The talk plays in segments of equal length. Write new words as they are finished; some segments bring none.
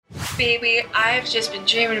baby. I've just been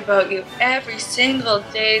dreaming about you every single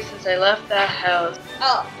day since I left that house.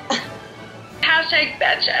 Oh. Hashtag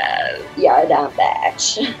betches. You're the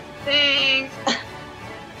bitch. Thanks.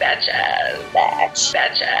 Betches. Bitch.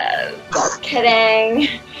 Betches. Just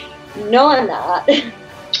kidding. No, I'm not.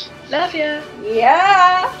 Love ya.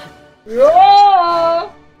 Yeah. Yeah.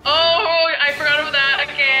 Oh, I forgot about that.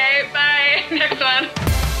 Okay, bye. Next one.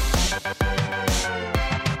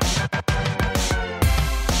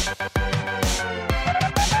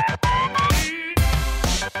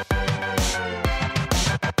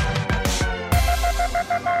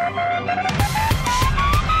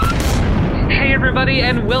 Hey everybody,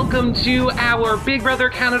 and welcome to our Big Brother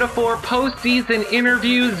Canada 4 postseason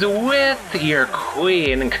interviews with your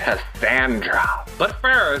queen, Cassandra. But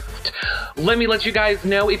first, let me let you guys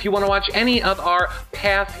know if you want to watch any of our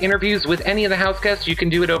past interviews with any of the house guests, you can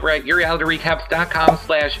do it over at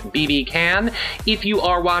yourrealityrecaps.com/bbcan. If you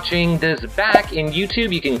are watching this back in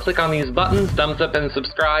YouTube, you can click on these buttons, thumbs up and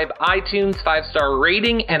subscribe, iTunes, 5-star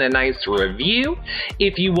rating, and a nice review.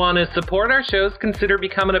 If you want to support our shows, consider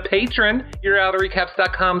becoming a patron,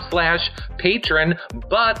 yourrealityrecaps.com/patron.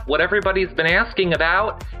 But what everybody's been asking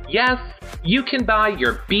about, yes, you can buy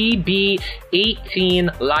your BB18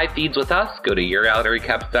 live feeds with us. Go to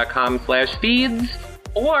yourrealityrecaps.com/feeds.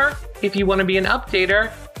 Or if you want to be an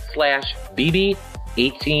updater,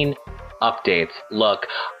 /BB18 updates. Look,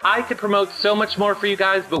 I could promote so much more for you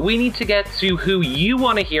guys, but we need to get to who you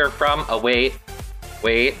want to hear from. Oh, wait,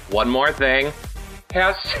 one more thing.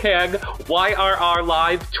 Hashtag YRR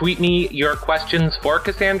Live. Tweet me your questions for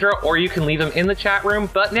Cassandra, or you can leave them in the chat room.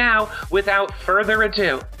 But now, without further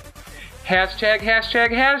ado, hashtag, it's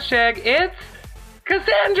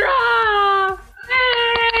Cassandra!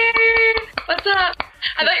 Hey! What's up?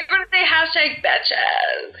 I thought you were going to say hashtag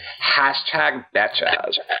betches. Hashtag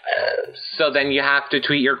betches. So then you have to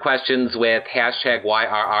tweet your questions with hashtag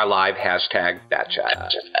YRR Live, hashtag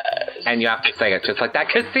betches. And you have to say it just like that.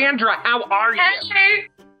 Cassandra, how are you? Hashtag.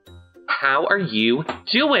 How are you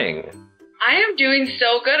doing? I am doing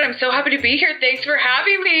so good. I'm so happy to be here. Thanks for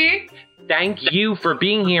having me. Thank you for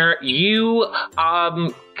being here. You,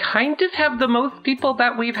 kind of have the most people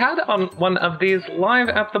that we've had on one of these live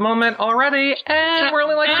at the moment already, and we're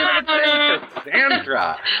only like 2 minutes in.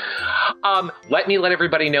 Cassandra. Let me let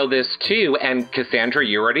everybody know this too, and Cassandra,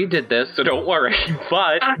 you already did this, so don't worry,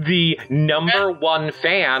 but the #1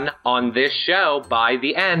 fan on this show by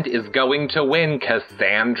the end is going to win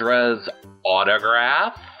Cassandra's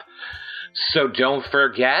autograph. So don't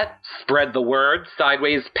forget, spread the word,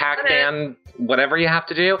 sideways Pac-Man, whatever you have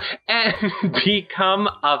to do, and become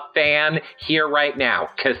a fan here right now.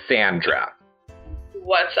 Cassandra.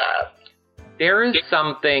 What's up? There is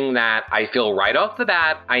something that I feel right off the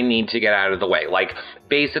bat I need to get out of the way. Like,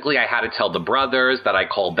 basically I had to tell the brothers that I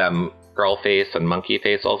called them girl face and monkey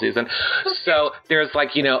face all season. So there's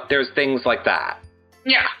like, there's things like that.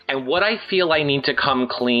 Yeah. And what I feel I need to come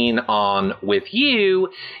clean on with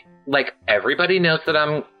you, like, everybody knows that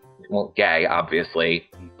I'm, well, gay, obviously,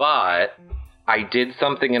 but I did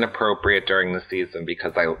something inappropriate during the season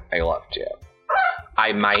because I loved you.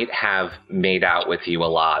 I might have made out with you a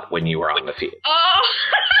lot when you were on the feed. Oh,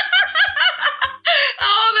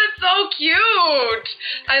 oh, that's so cute.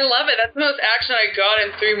 I love it. That's the most action I got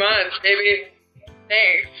in 3 months, baby.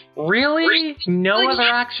 Thanks. Really? No other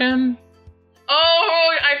action?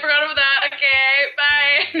 Oh, I forgot about that. Okay,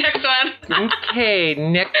 bye. Next one. Okay,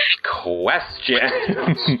 next question.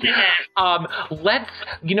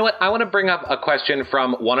 You know what? I want to bring up a question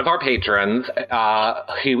from one of our patrons,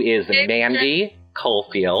 who is Mandy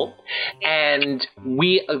Caulfield. And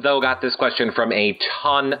we, though, got this question from a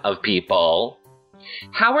ton of people.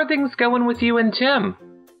 How are things going with you and Tim?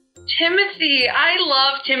 Timothy. I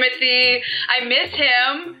love Timothy. I miss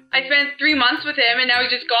him. I spent 3 months with him, and now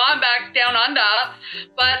he's just gone back down under.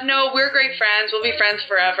 But no, we're great friends. We'll be friends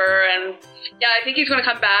forever. And yeah, I think he's going to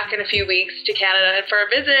come back in a few weeks to Canada for a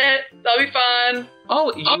visit. That'll be fun.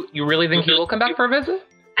 Oh, you really think he will come back for a visit?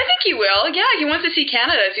 I think he will. Yeah, he wants to see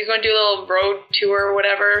Canada. So he's going to do a little road tour or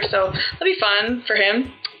whatever. So that'll be fun for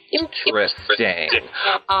him. Interesting.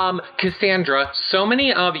 Cassandra, so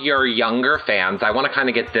many of your younger fans, I want to kind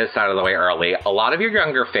of get this out of the way early. A lot of your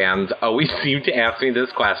younger fans always seem to ask me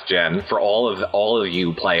this question for all of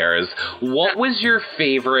you players. What was your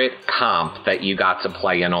favorite comp that you got to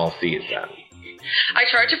play in all season? I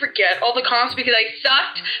tried to forget all the comps because I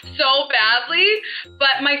sucked so badly,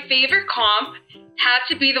 but my favorite comp had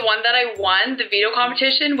to be the one that I won, the veto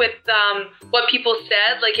competition, with what people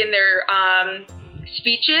said, like in their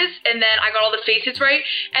speeches, and then I got all the faces right,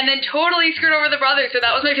 and then totally screwed over the brothers. So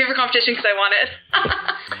that was my favorite competition because I won it.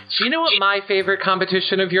 Do you know what my favorite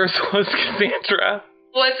competition of yours was, Cassandra?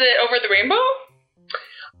 Was it Over the Rainbow?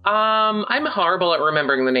 I'm horrible at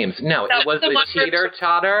remembering the names. No, it was the Teeter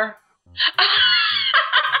Totter.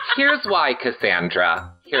 Here's why,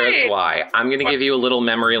 Cassandra. Here's why. I'm going to give you a little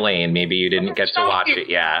memory lane. Maybe you didn't get to watch it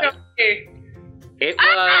yet. It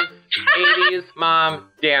was 80s mom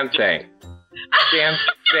dancing.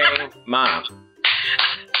 Dancing mom.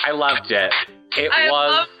 I loved it.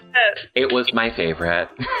 It was my favorite.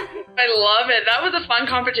 I love it. That was a fun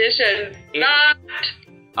competition.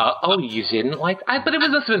 Oh, you didn't like that? But it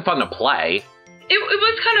must have been fun to play. It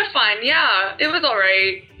was kind of fun, yeah. It was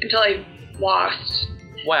alright until I lost.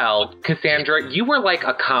 Well, Cassandra, you were like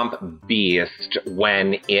a comp beast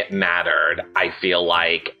when it mattered, I feel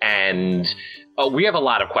like. And we have a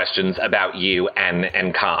lot of questions about you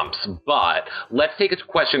and comps. But let's take a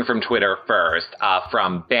question from Twitter first,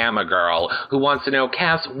 from Bama Girl, who wants to know,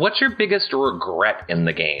 Cass, what's your biggest regret in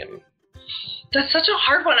the game? That's such a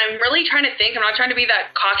hard one. I'm really trying to think. I'm not trying to be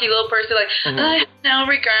that cocky little person like, I have no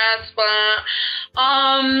regrets, but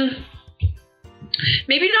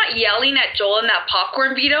maybe not yelling at Joel in that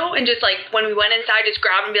popcorn veto and just like when we went inside, just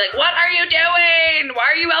grab him and be like, what are you doing?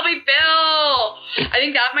 Why are you helping Phil? I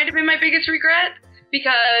think that might have been my biggest regret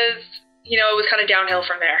because, you know, it was kind of downhill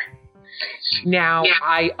from there. Now,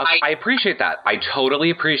 I appreciate that. I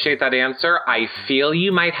totally appreciate that answer. I feel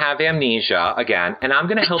you might have amnesia again, and I'm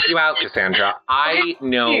going to help you out, Cassandra. I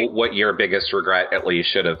know what your biggest regret at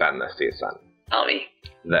least should have been this season. Tell me.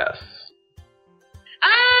 This.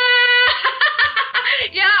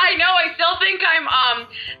 Yeah, I know. I still think I'm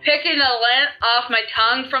picking the lint off my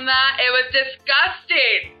tongue from that. It was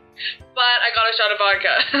disgusting. But I got a shot of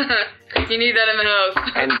vodka. You need that in the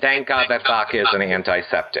house. And thank God that vodka is an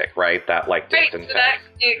antiseptic, right? That like disinfects. So that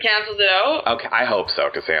cancels it out? Okay, I hope so,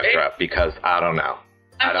 Cassandra, because I don't know.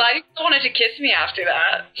 I'm glad you still wanted to kiss me after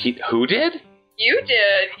that. Who did? You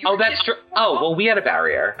did. That's true. Oh, well, we had a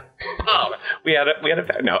barrier. Oh. we had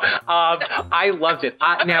a no. I loved it.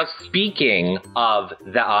 Now, speaking of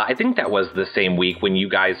the, I think that was the same week when you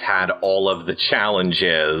guys had all of the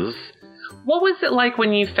challenges. What was it like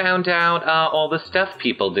when you found out all the stuff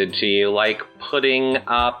people did to you, like putting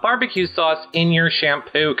barbecue sauce in your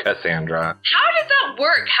shampoo, Cassandra? How did that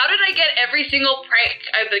work? How did I get every single prank?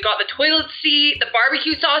 I got the toilet seat, the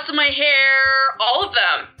barbecue sauce in my hair, all of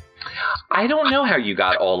them. I don't know how you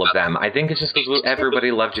got all of them. I think it's just because everybody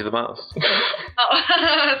loved you the most. Oh,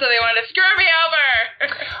 so they wanted to screw me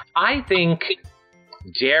over. I think,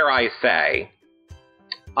 dare I say,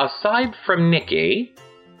 aside from Nikki,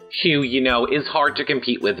 who, you know, is hard to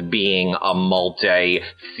compete with being a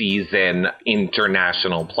multi-season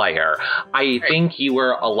international player, I think you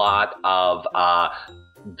were a lot of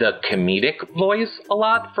the comedic voice a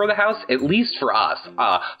lot for the house, at least for us.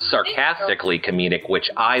 Sarcastically comedic,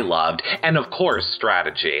 which I loved. And, of course,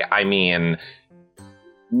 strategy. I mean,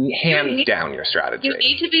 hands down your strategy. You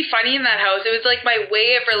need to be funny in that house. It was like my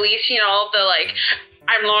way of releasing all of the, like,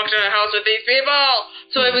 I'm locked in a house with these people.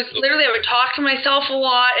 So it was literally, I would talk to myself a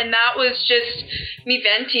lot, and that was just me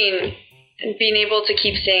venting and being able to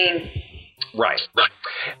keep sane. Right.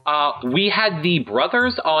 We had the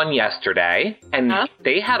brothers on yesterday, and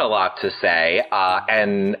they had a lot to say,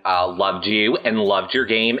 and loved you and loved your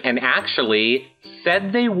game, and actually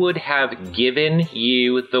said they would have given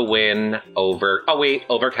you the win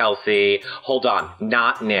over Kelsey. Hold on,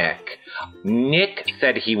 not Nick. Nick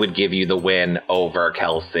said he would give you the win over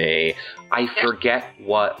Kelsey. I forget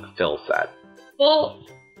what Phil said. Well,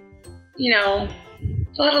 you know,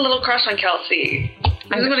 I had a little crush on Kelsey.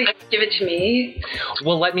 He was going to give it to me.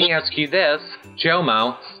 Well, let me ask you this.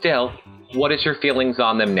 Jomo, still, what is your feelings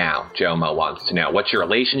on them now? Jomo wants to know. What's your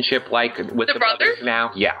relationship like with the brothers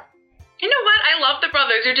now? Yeah. You know what? I love the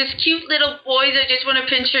brothers. They're just cute little boys. I just want to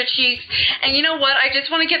pinch their cheeks. And you know what? I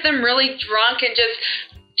just want to get them really drunk and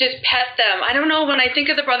just pet them. I don't know. When I think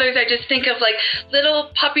of the brothers, I just think of like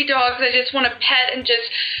little puppy dogs I just want to pet and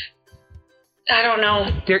just... I don't know.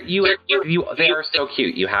 They are so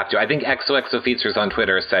cute. You have to. I think XOXO Features on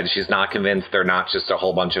Twitter said she's not convinced they're not just a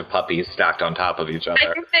whole bunch of puppies stacked on top of each other.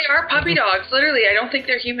 I think they are puppy dogs, literally. I don't think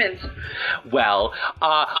they're humans. Well,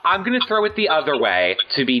 I'm going to throw it the other way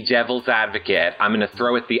to be devil's advocate. I'm going to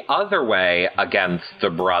throw it the other way against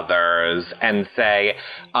the brothers and say,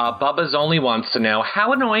 Bubba's only wants to know,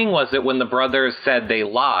 how annoying was it when the brothers said they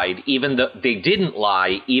lied, even though they didn't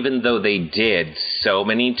lie, even though they did so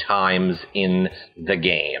many times in the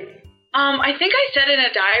game? I think I said in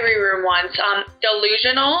a diary room once,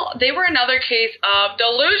 delusional. They were another case of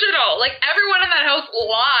delusional. Like, everyone in that house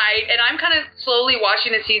lied, and I'm kind of slowly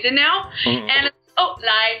watching the season now, and it's,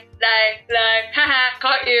 lie, haha,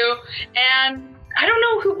 caught you, and I don't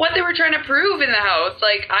know what they were trying to prove in the house.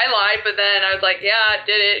 Like, I lied, but then I was like, yeah, I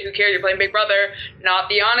did it, who cares, you're playing Big Brother, not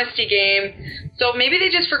the honesty game. So maybe they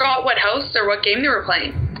just forgot what house or what game they were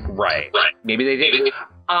playing. Right. Maybe they did.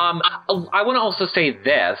 I want to also say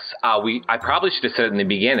this. I probably should have said it in the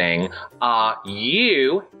beginning.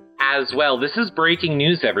 You, as well, this is breaking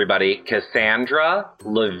news, everybody. Cassandra,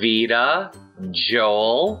 Levita,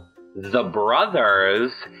 Joel, the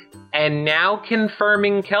brothers, and now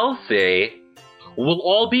confirming Kelsey, will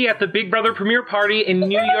all be at the Big Brother premiere party in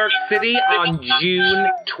New York City on June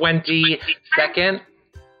 22nd.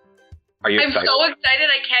 Are you excited? I'm so excited,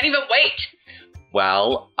 I can't even wait.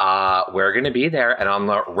 Well, we're going to be there and on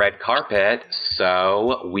the red carpet,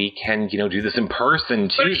 so we can, do this in person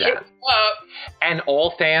to them. And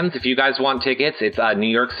all fans, if you guys want tickets, it's a New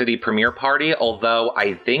York City premiere party, although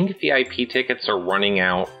I think VIP tickets are running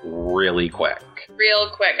out really quick. Real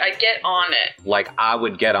quick. I get on it. Like, I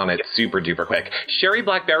would get on it super duper quick. Sherry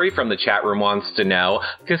Blackberry from the chat room wants to know,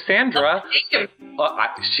 Cassandra...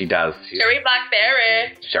 she does. Sherry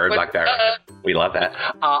Blackberry. Sherry Blackberry. We love that.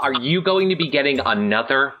 Are you going to be getting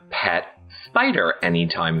another pet spider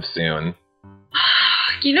anytime soon?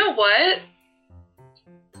 You know what?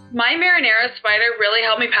 My marinara spider really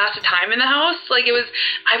helped me pass the time in the house. Like,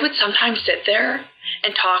 I would sometimes sit there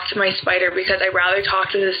and talk to my spider because I'd rather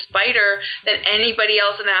talk to the spider than anybody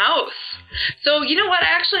else in the house. So, you know what? I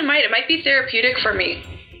actually might. It might be therapeutic for me.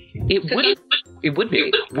 It would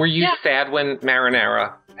be. Were you sad when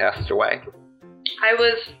Marinara passed away? I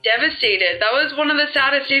was devastated. That was one of the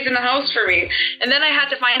saddest days in the house for me. And then I had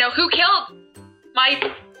to find out who killed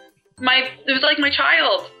it was like my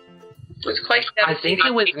child. It was quite devastating. I think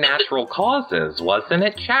it was natural causes, wasn't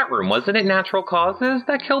it? Chat room, wasn't it natural causes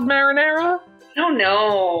that killed Marinara? I don't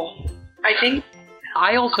know.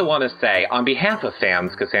 I also want to say, on behalf of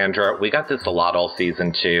fans, Cassandra, we got this a lot all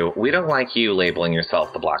season 2. We don't like you labeling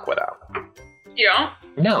yourself the Black Widow. You don't?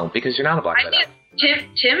 No, because you're not a Black Widow.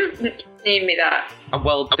 Tim named me that.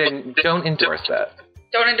 Well, then don't endorse it.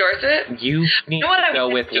 Don't endorse it? You need to go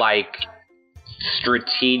with, like,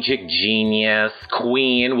 strategic genius,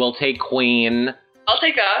 queen. We'll take queen. I'll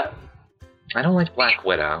take that. I don't like Black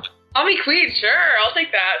Widow. I'll be queen, sure. I'll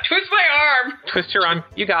take that. Twist my arm. Twist your arm.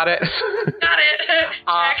 You got it. Got it.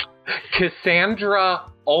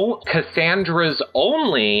 Cassandra's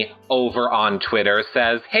only over on Twitter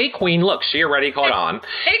says, "Hey Queen, look, she already caught on.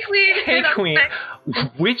 Hey Queen. Hey Queen,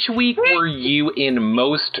 which week were you in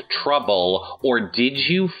most trouble, or did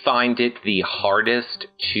you find it the hardest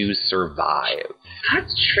to survive?"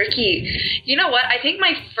 That's tricky. You know what? I think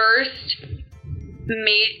my first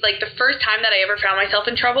time that I ever found myself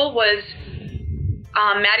in trouble was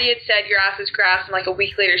Maddie had said your ass is grass, and like a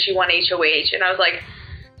week later she won HOH, and I was like,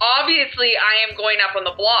 obviously I am going up on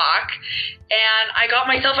the block, and I got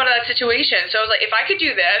myself out of that situation. So I was like, if I could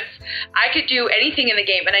do this, I could do anything in the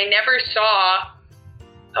game. And I never saw...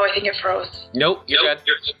 Oh, I think it froze. Nope, you're good.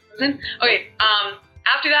 Frozen? Okay,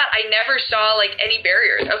 after that, I never saw, like, any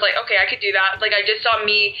barriers. I was like, okay, I could do that. Like, I just saw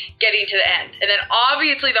me getting to the end. And then,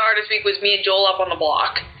 obviously, the hardest week was me and Joel up on the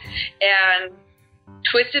block. And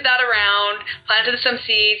twisted that around, planted some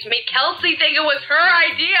seeds, made Kelsey think it was her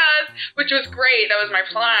ideas, which was great. That was my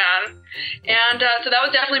plan. And so that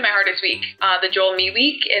was definitely my hardest week, the Joel me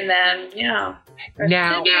week. And then, yeah.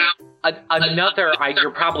 Now, you're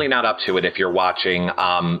probably not up to it if you're watching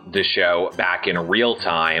the show back in real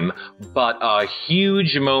time, but a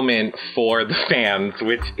huge moment for the fans,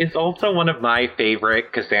 which is also one of my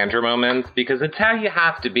favorite Cassandra moments, because it's how you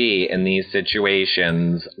have to be in these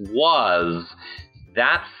situations, was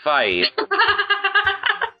that fight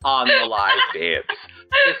on the live feeds.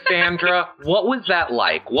 Cassandra, what was that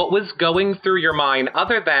like? What was going through your mind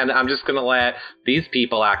other than, I'm just going to let these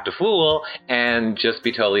people act a fool and just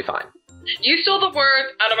be totally fine? You stole the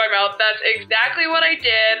words out of my mouth. That's exactly what I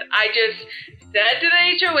did. I just said to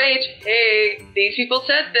the HOH, hey, these people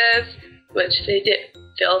said this, which they did.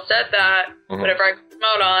 Phil said that, whatever I called him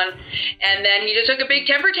out on. And then he just took a big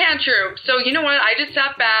temper tantrum. So you know what? I just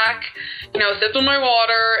sat back, sipped on my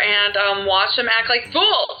water and watched them act like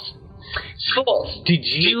fools. Fools. Did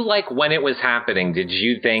you, when it was happening, did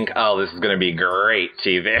you think, oh, this is going to be great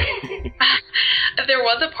TV? There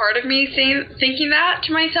was a part of me thinking that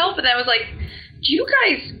to myself, but I was like, do you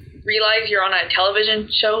guys realize you're on a television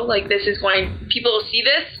show? Like, people will see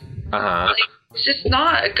this? Uh-huh. Like, it's just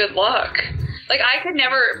not a good look. Like, I could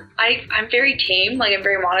never, I'm very tame, like, I'm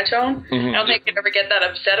very monotone. I don't think I could ever get that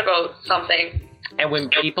upset about something. And when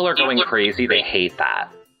people are going crazy, they hate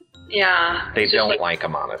that. Yeah. They don't like a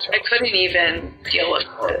monotone. I couldn't even deal with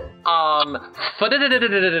it.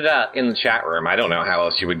 In the chat room, I don't know how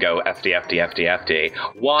else you would go FD,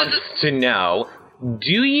 wants to know,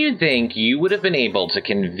 do you think you would have been able to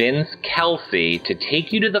convince Kelsey to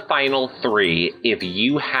take you to the final 3 if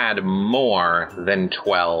you had more than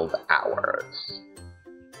 12 hours?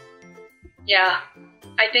 Yeah.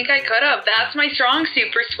 I think I could have. That's my strong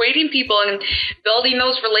suit, persuading people and building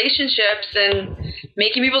those relationships and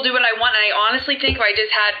making people do what I want. And I honestly think if I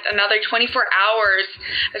just had another 24 hours,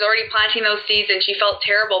 I was already planting those seeds and she felt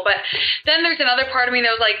terrible. But then there's another part of me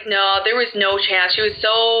that was like, no, there was no chance. She was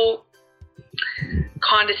so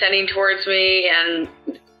condescending towards me, and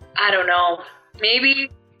I don't know. Maybe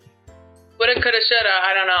woulda, coulda, shoulda.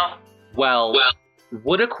 I don't know. Well,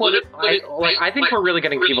 woulda, coulda. I think we're really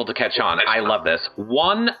getting people to catch on. I love this.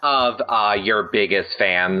 One of your biggest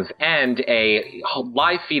fans and a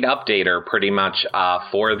live feed updater, pretty much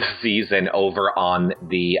for the season, over on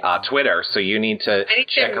the Twitter. So you need to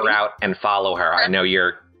check her out and follow her. I know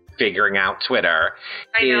you're figuring out Twitter.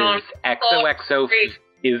 I know.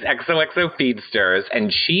 Is XOXO Feedsters,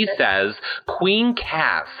 and she says, Queen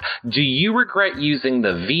Cass, do you regret using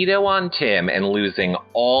the veto on Tim and losing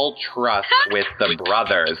all trust with the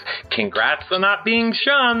brothers? Congrats on not being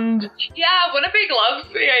shunned. Yeah, what a big love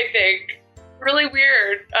story, I think. Really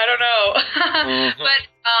weird. I don't know. But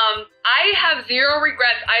I have zero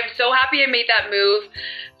regrets. I'm so happy I made that move.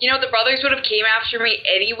 You know, the brothers would have came after me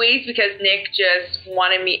anyways because Nick just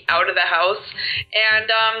wanted me out of the house. And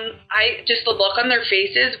the look on their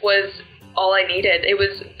faces was all I needed. It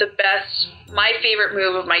was the best, my favorite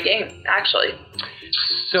move of my game, actually.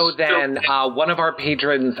 So then, one of our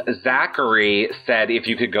patrons, Zachary, said if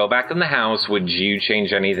you could go back in the house, would you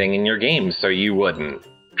change anything in your game? So you wouldn't.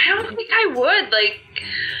 I don't think I would. Like,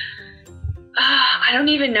 I don't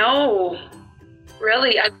even know.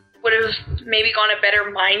 Really, I would have maybe gone a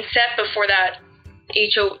better mindset before that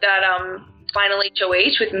final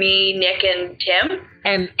HOH with me, Nick, and Tim.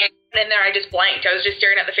 And then there I just blanked. I was just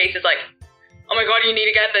staring at the faces like, oh my god, you need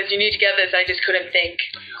to get this, you need to get this. I just couldn't think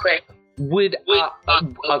quick.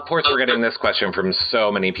 Of course, we're getting this question from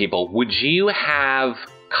so many people. Would you have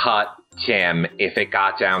cut Tim if it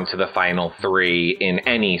got down to the final 3 in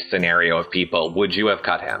any scenario of people? Would you have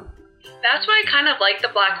cut him? That's why I kind of like the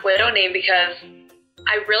Black Widow name, because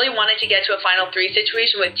I really wanted to get to a final 3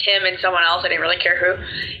 situation with Tim and someone else, I didn't really care who,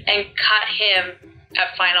 and cut him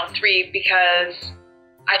at final 3 because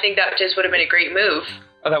I think that just would have been a great move.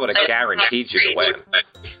 Oh, that would have guaranteed you the win.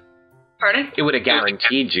 Pardon? It would have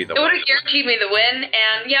guaranteed you the win. It would have guaranteed me the win,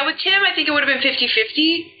 and yeah, with Tim, I think it would have been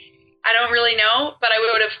 50-50. I don't really know, but I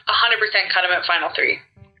would have 100% cut him at final 3.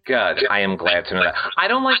 Good. I am glad to know that. I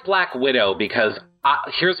don't like Black Widow because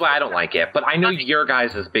here's why I don't like it, but I know your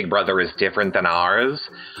guys' Big Brother is different than ours.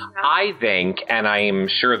 I think, and I'm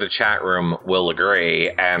sure the chat room will agree,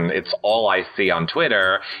 and it's all I see on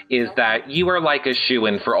Twitter, is that you are like a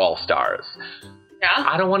shoo-in for All-Stars. Yeah?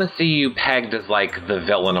 I don't want to see you pegged as like the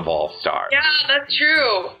villain of All-Stars. Yeah, that's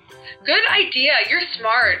true. Good idea. You're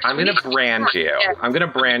smart. I'm going to brand you. Yeah. I'm going to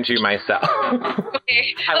brand you myself.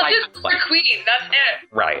 Okay. Let's just for Queen. That's it.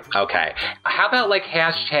 Right. Okay. How about like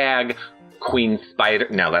hashtag Queen Spider?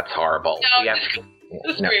 No, that's horrible. No,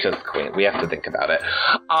 just Queen. We have to think about it.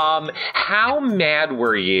 How mad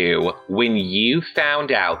were you when you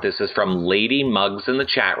found out, this is from Lady Muggs in the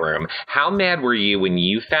chat room, how mad were you when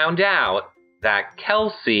you found out that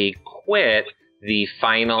Kelsey quit the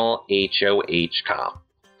final HOH comp?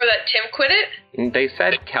 Or that Tim quit it? They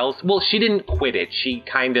said Kelsey, well, she didn't quit it. She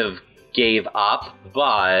kind of gave up,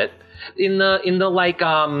 but in the like,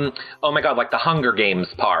 oh my god, like the Hunger Games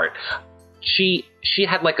part, she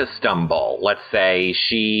had like a stumble. Let's say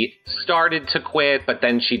she started to quit, but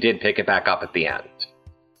then she did pick it back up at the end.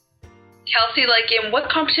 Kelsey, like in what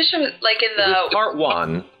competition? Like in the... It was part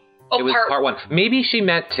 1. Oh, it was part 1. Maybe she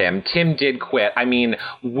met Tim. Tim did quit. I mean,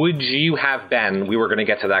 would you have been... We were going to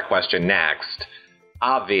get to that question next.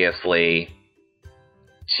 Obviously,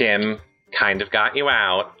 Tim kind of got you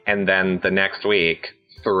out, and then the next week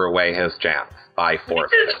threw away his chance by force.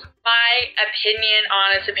 This is my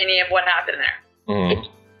honest opinion of what happened there. Mm-hmm.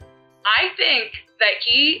 I think that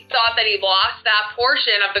he thought that he lost that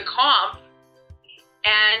portion of the comp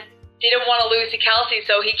and didn't want to lose to Kelsey,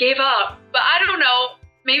 so he gave up. But I don't know.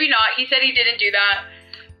 Maybe not. He said he didn't do that.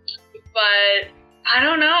 But I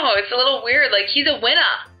don't know. It's a little weird. Like, he's a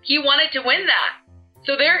winner. He wanted to win that.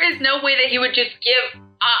 So there is no way that he would just give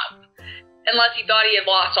up unless he thought he had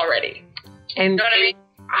lost already. And you know what I mean?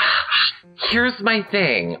 Here's my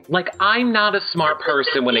thing. Like, I'm not a smart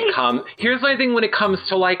person when it comes... Here's my thing when it comes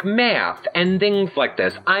to, like, math and things like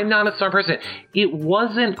this. I'm not a smart person. It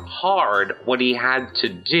wasn't hard what he had to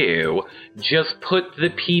do. Just put the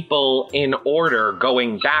people in order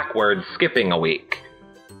going backwards, skipping a week.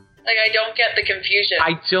 Like, I don't get the confusion.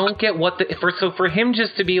 I don't get what so for him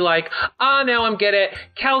just to be like, oh, no, I'm get it.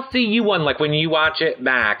 Kelsey, you won. Like, when you watch it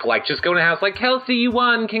back, like, just go to the house, like, Kelsey, you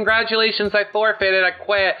won. Congratulations, I forfeited, I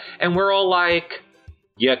quit. And we're all like,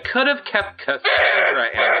 you could have kept Cassandra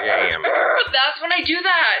in the game. That's when I do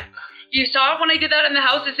that. You saw it when I did that in the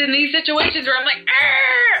house. It's in these situations where I'm like,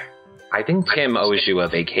 Arr! I think Tim owes you a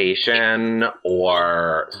vacation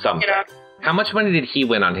or something. You know? How much money did he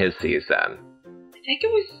win on his season? I think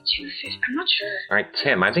it was $250. I'm not sure. All right,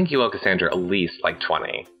 Tim, I think you owe Cassandra at least like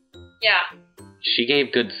 20. Yeah. She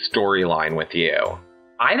gave good storyline with you.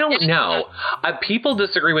 I don't know. People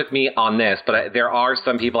disagree with me on this, but there are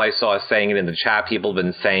some people I saw saying it in the chat. People have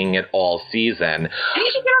been saying it all season. I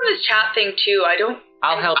need to get on this chat thing too.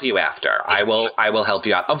 I'll help you after. I will help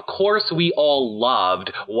you out. Of course, we all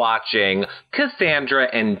loved watching Cassandra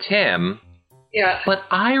and Tim. Yeah. But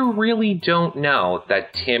I really don't know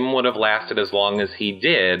that Tim would have lasted as long as he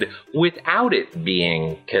did without it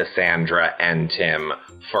being Cassandra and Tim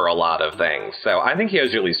for a lot of things. So I think he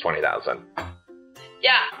owes you at least 20,000.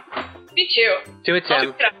 Yeah. Me too. Do it,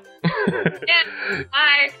 Tim.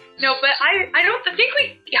 I don't think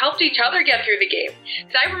we helped each other get through the game.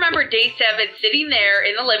 Because I remember day 7 sitting there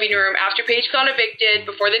in the living room after Paige got evicted,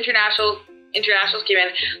 before the internationals came in,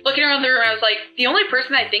 looking around the room, I was like, the only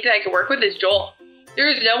person I think that I could work with is Joel. There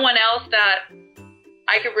was no one else that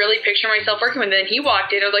I could really picture myself working with. And then he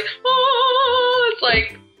walked in, I was like, oh, it's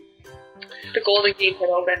like the golden gate had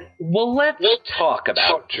opened. Well, let's talk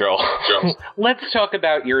about Joel. Let's talk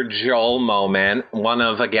about your Joel moment. One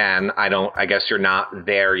of, again, I guess you're not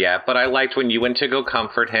there yet, but I liked when you went to go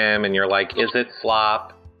comfort him and you're like, is it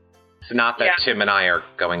slop? It's not that Tim and I are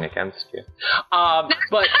going against you.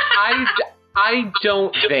 But I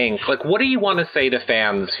don't think, like, what do you want to say to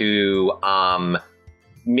fans who,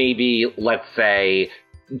 maybe, let's say,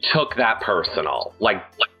 took that personal? Like,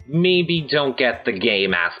 maybe don't get the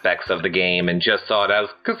game aspects of the game and just saw it as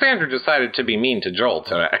Cassandra decided to be mean to Joel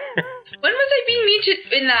today. When was I being mean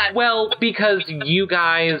to in that? Well, because you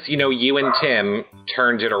guys, you and Tim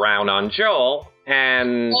turned it around on Joel,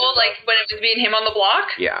 and... Oh, like when it was me and him on the block?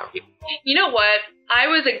 Yeah. You know what? I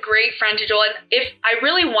was a great friend to Joel, and if I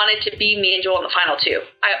really wanted to be me and Joel in the final 2.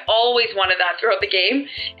 I always wanted that throughout the game,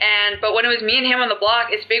 but when it was me and him on the block,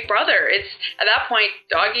 it's big brother. It's, at that point,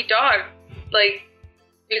 dog eat dog. Like,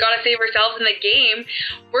 we gotta save ourselves in the game.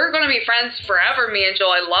 We're gonna be friends forever, me and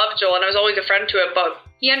Joel. I love Joel, and I was always a friend to him, but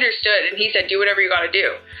he understood, and he said, do whatever you gotta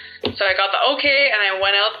do. So I got the okay, and I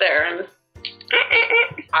went out there, and...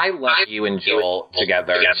 I love you and Joel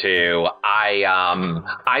together, too.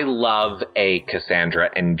 I love a Cassandra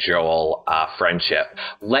and Joel friendship.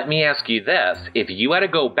 Let me ask you this. If you had to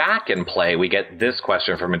go back and play, we get this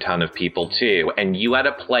question from a ton of people, too, and you had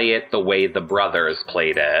to play it the way the brothers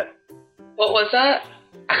played it. What was that?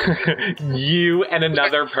 You and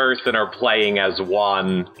another person are playing as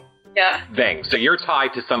one thing. So you're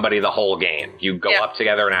tied to somebody the whole game. You go up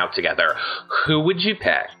together and out together. Who would you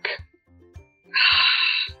pick?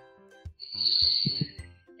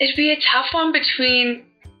 It'd be a tough one between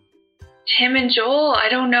Tim and Joel. I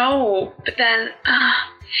don't know. But then,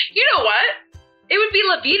 you know what? It would be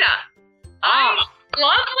Levita. I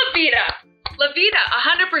love Levita. Levita,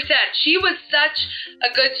 100%. She was such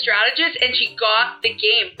a good strategist, and she got the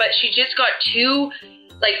game. But she just got too,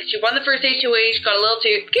 like, she won the first H2A, she got a little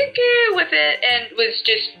too with it, and was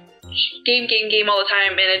just game all the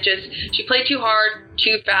time, and she played too hard,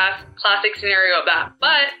 too fast. Classic scenario of that.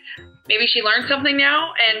 But maybe she learned something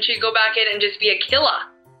now, and she'd go back in and just be a killer.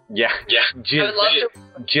 Yeah. I would love to.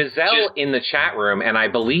 Giselle in the chat room, and I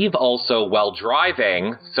believe also while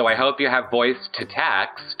driving, so I hope you have voice to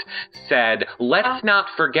text, said, let's not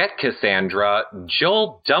forget, Cassandra,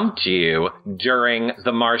 Joel dumped you during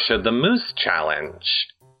the Marsha the Moose challenge.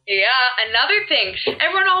 Yeah, another thing.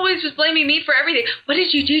 Everyone always was blaming me for everything. What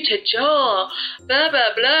did you do to Joel? Blah,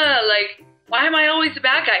 blah, blah. Like, why am I always the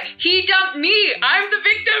bad guy? He dumped me. I'm the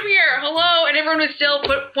victim here. Hello. And everyone was still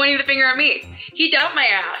pointing the finger at me. He dumped my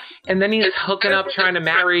ass. And then he's hooking up trying to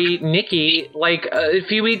marry Nikki like a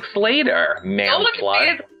few weeks later. Man,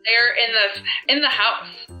 slut. They're in the house.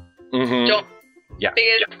 Mm-hmm. Joel. Yeah.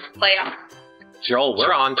 Biggest playoff. Joel,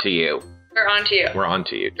 we're on to you. We're on to you. We're on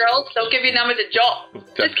to you. Girls, don't give your number to Joel.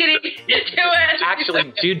 Just kidding. Do it. Actually,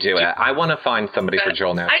 do it. I want to find somebody for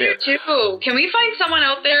Joel now, too. I do, too. Can we find someone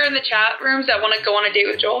out there in the chat rooms that want to go on a date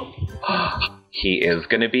with Joel? he is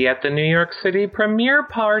going to be at the New York City premiere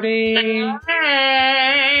party.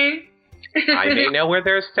 Hey. I may know where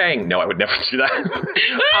they're staying. No, I would never do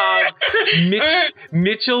that.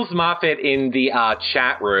 Mitchell's Moffat in the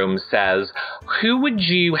chat room says, who would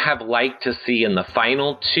you have liked to see in the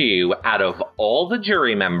final 2 out of all the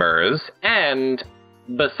jury members and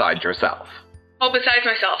besides yourself? Oh, besides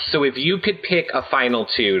myself. So if you could pick a final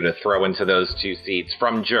 2 to throw into those 2 seats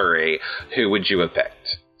from jury, who would you have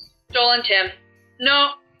picked? Joel and Tim.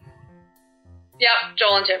 No. Yep,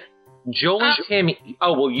 Joel and Tim. Joel and Tim.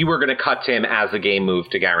 Oh, well, you were going to cut Tim as a game move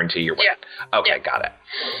to guarantee your win. Yeah. Okay, got it.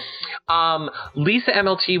 Lisa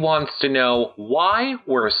MLT wants to know, why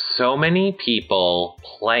were so many people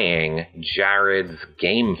playing Jared's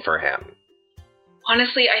game for him?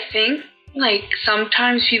 Honestly, I think, like,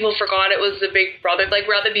 sometimes people forgot it was the Big Brother. Like,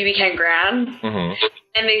 we're at the BBCAN4,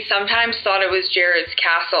 and they sometimes thought it was Jared's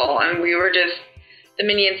castle, and we were just the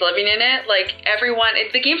minions living in it. Like, everyone,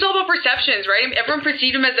 the game's all about perceptions, right? Everyone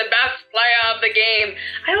perceived him as the best player of the game.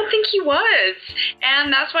 I don't think he was, and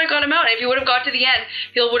that's why I got him out. And if he would have got to the end,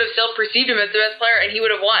 people would have still perceived him as the best player, and he would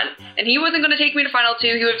have won. And he wasn't going to take me to final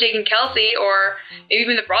 2. He would have taken Kelsey or maybe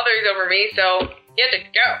even the brothers over me, so he had to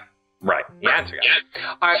go. Right. Yeah.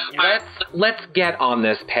 All right. Let's get on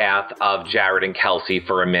this path of Jared and Kelsey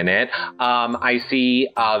for a minute. I see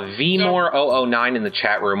VMore009 in the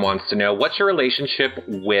chat room wants to know, what's your relationship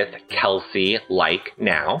with Kelsey like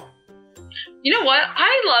now? You know what?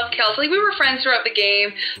 I love Kelsey. We were friends throughout the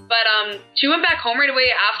game, but she went back home right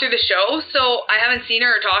away after the show, so I haven't seen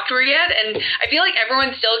her or talked to her yet, and I feel like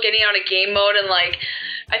everyone's still getting out of game mode, and like,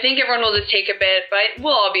 I think everyone will just take a bit, but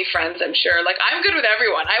we'll all be friends, I'm sure. Like, I'm good with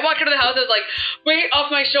everyone. I walked into the house, I was like, weight off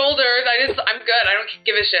my shoulders. I'm good. I don't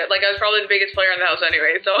give a shit. Like, I was probably the biggest player in the house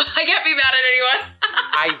anyway, so I can't be mad at anyone.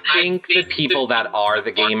 I think the people that are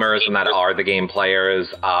the gamers and that are the game players,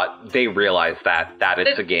 they realize that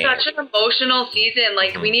it's a game. It's such an emotional season.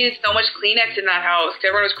 Like, we needed so much Kleenex in that house.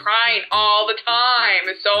 Everyone was crying all the time.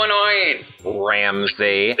 It's so annoying.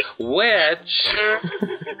 Ramsey,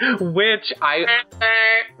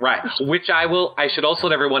 I should also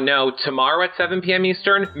let everyone know, tomorrow at 7 p.m.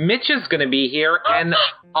 Eastern, Mitch is going to be here, and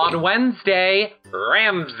on Wednesday,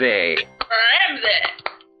 Ramsey.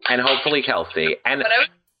 And hopefully Kelsey. And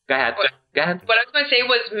go ahead. What I was going to say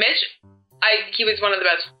was Mitch, he was one of the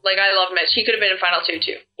best. Like, I love Mitch. He could have been in final 2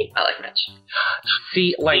 too. I like Mitch.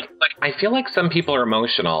 See, like, I feel like some people are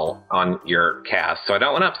emotional on your cast, so I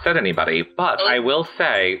don't want to upset anybody, but I will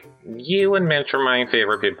say, you and Mitch are my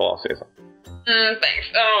favorite people all season. Thanks.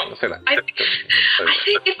 I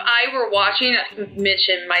think if I were watching, Mitch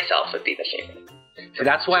and myself would be the favorite. So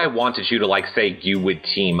that's why I wanted you to, like, say you would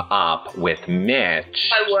team up with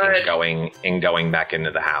Mitch. I would. Going back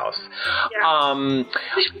into the house. Yeah. I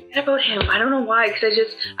just forget about him. I don't know why, because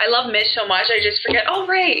I love Mitch so much. I just forget. Oh,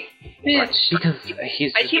 right, Mitch. Because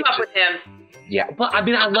I team up with him. Yeah, but I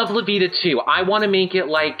mean, I love Levita too. I want to make it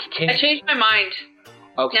like. I changed my mind.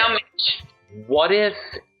 Okay. Now Mitch. What if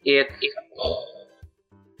it's?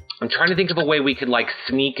 I'm trying to think of a way we could, like,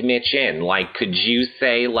 sneak Mitch in. Like, could you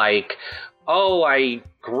say, like, oh, I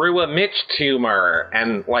grew a Mitch tumor,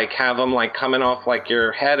 and, like, have them, like, coming off, like,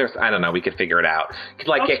 your head, or I don't know, we could figure it out. Could,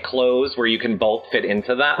 like, get clothes where you can both fit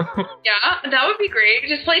into them. Yeah, that would be great.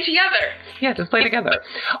 Just play together. Yeah, just play together.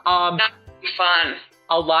 That would be fun.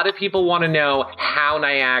 A lot of people want to know how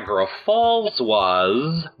Niagara Falls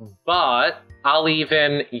was, but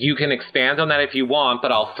you can expand on that if you want,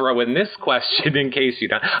 but I'll throw in this question in case you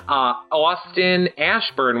don't. Austin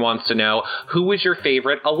Ashburn wants to know, who was your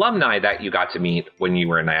favorite alumni that you got to meet when you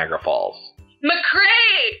were in Niagara Falls?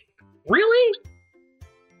 McCrae! Really?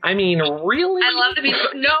 I mean, really? I love to be...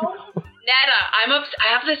 No, Netta. I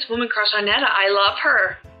have this woman crush on Netta. I love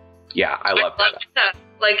her. Yeah, I love Netta.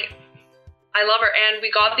 Like, I love her. And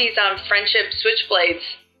we got these friendship switchblades.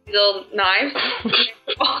 Little knives.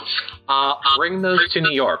 Bring those to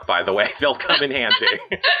New York, by the way. They'll come in handy.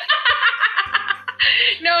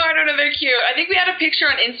 No, I don't know. They're cute. I think we had a picture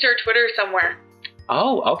on Insta or Twitter somewhere.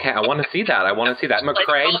 Oh, okay. I want to see that.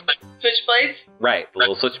 McCrae. Switchblades? Right, the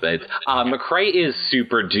little switchblades. McCrae is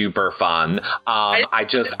super duper fun.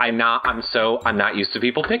 I'm not used to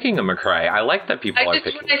people picking a McCrae. I like that people are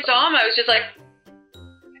picking. When I saw him, I was just like,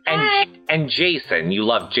 hi. And Jason, you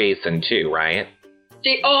love Jason too, right?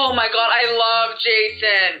 Oh my god, I love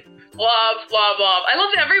Jason. Love. I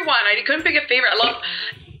loved everyone. I couldn't pick a favorite. I love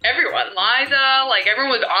everyone. Liza, like, everyone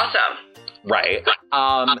was awesome. Right.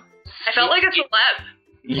 I felt like a celeb.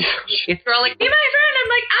 They're all like, be my friend. I'm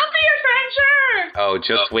like, I'll be your friend, sure. Oh,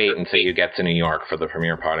 just wait until you get to New York for the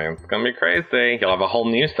premiere party. It's gonna be crazy. You'll have a whole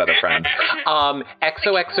new set of friends.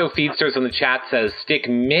 XOXO Feedsters in the chat says, stick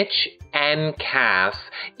Mitch and Cass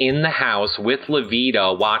in the house with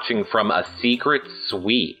Levita watching from a secret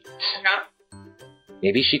suite. Yeah.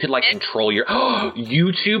 Maybe she could, like, control your...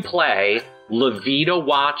 You two play, Levita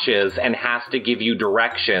watches and has to give you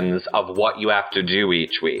directions of what you have to do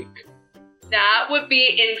each week. That would be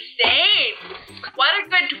insane. What a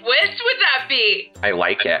good twist would that be? I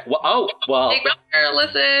like it. Well, Hey, Governor,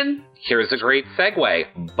 listen. here's a great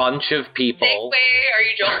segue. Bunch of people... Segue, are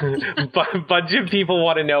you joking? Bunch of people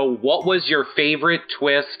want to know, what was your favorite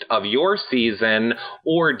twist of your season,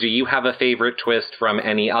 or do you have a favorite twist from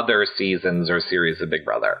any other seasons or series of Big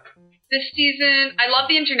Brother? This season, I love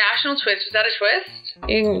the international twist. Was that a twist?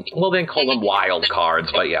 Well, then call them wild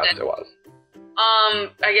cards, but yes, it was.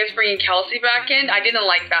 I guess bringing Kelsey back in, I didn't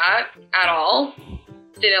like that at all.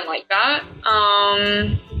 Didn't like that.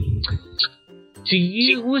 Do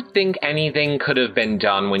you think anything could have been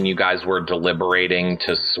done when you guys were deliberating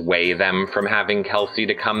to sway them from having Kelsey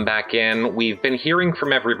to come back in? We've been hearing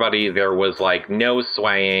from everybody there was, like, no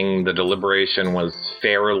swaying. The deliberation was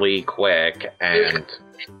fairly quick, and...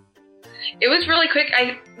 It was really quick.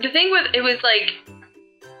 The thing with it was, like,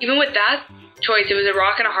 even with that choice, it was a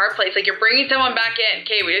rock and a hard place. Like, you're bringing someone back in.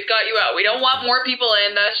 Okay, we just got you out. We don't want more people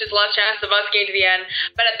in. That's just less chance of us getting to the end.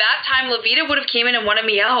 But at that time, Levita would have came in and wanted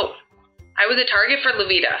me out. I was a target for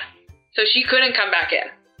Levita. So she couldn't come back in.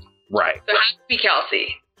 Right. So it has to be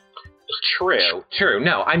Kelsey. True.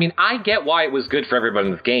 No, I mean, I get why it was good for everybody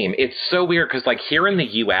in this game. It's so weird because, like, here in the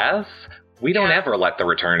U.S., we don't ever let the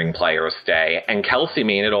returning players stay. And Kelsey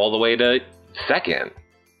made it all the way to second.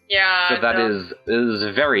 Yeah. So that is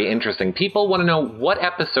very interesting. People want to know, what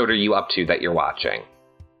episode are you up to that you're watching?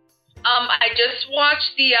 I just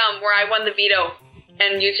watched the where I won the veto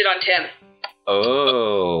and used it on Tim.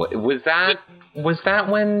 Oh, was that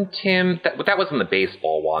when Tim? That wasn't the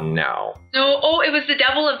baseball one, no. No, it was the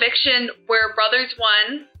double eviction where brothers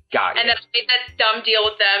won. Got it. And then I made that dumb deal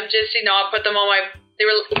with them just to not put them on my.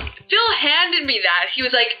 Phil handed me that. He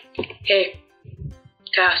was like, "Hey,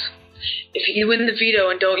 Cass, if you win the veto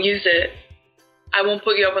and don't use it, I won't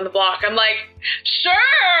put you up on the block." I'm like,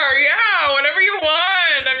 "Sure, yeah, whatever you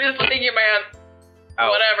want." I'm just thinking in my head,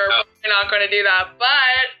 whatever, we're not going to do that.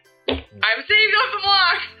 But I'm saved off the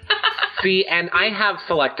block. See, and I have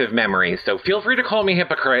selective memory, so feel free to call me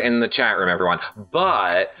hypocrite in the chat room, everyone.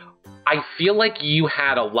 But I feel like you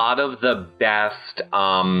had a lot of the best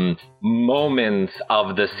moments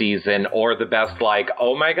of the season, or the best, like,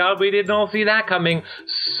 oh my god, we didn't all see that coming.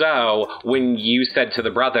 So when you said to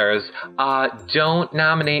the brothers, don't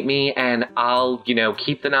nominate me and I'll,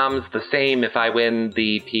 keep the noms the same if I win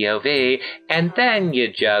the POV, and then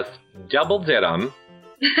you just double did them.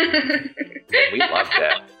 We loved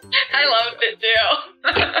it. I loved it too.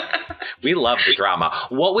 We loved the drama.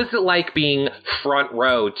 What was it like being front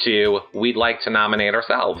row to we'd like to nominate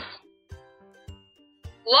ourselves?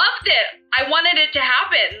 Loved it. I wanted it to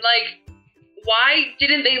happen. Like, why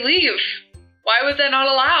didn't they leave? Why was that not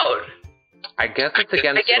allowed? I guess it's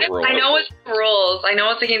against the rules. I know it's rules. I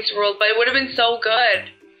know it's against the rules, but it would have been so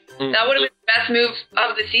good. Mm-hmm. That would have been the best move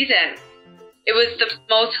of the season. It was the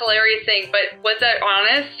most hilarious thing, but was that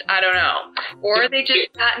honest? I don't know. Or are they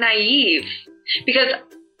just that naive? Because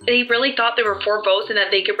they really thought there were 4 votes and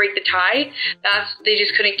that they could break the tie. They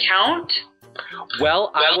just couldn't count.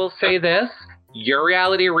 Well, I will say this.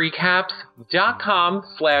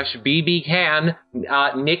 YourRealityRecaps.com/BBCAN.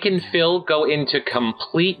 Nick and Phil go into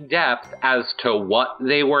complete depth as to what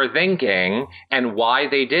they were thinking and why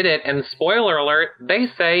they did it. And spoiler alert, they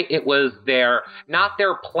say it was not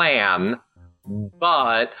their plan,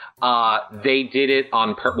 but they did it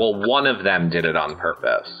on purpose. Well, one of them did it on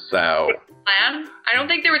purpose. So plan? I don't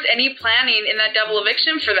think there was any planning in that double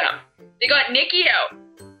eviction for them. They got Nikki out.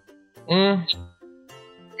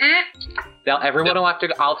 Everyone will have to.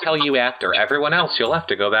 I'll tell you after. Everyone else, you'll have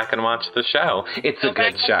to go back and watch the show. It's a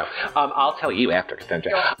good show. I'll tell you after,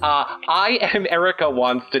 Cassandra. I am Erica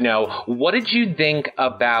wants to know, what did you think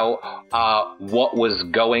about what was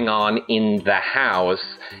going on in the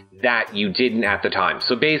house that you didn't at the time?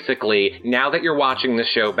 So basically, now that you're watching the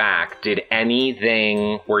show back,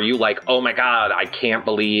 were you like, oh my god, I can't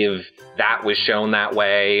believe that was shown that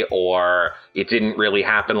way, or it didn't really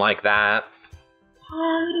happen like that?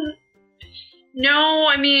 No,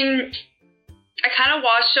 I mean, I kind of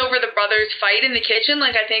watched over the brothers fight in the kitchen.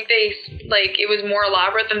 Like, I think it was more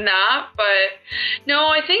elaborate than that. But no,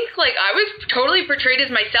 I think, I was totally portrayed as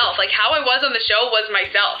myself. Like, how I was on the show was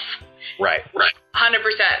myself. Right.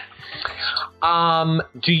 100%.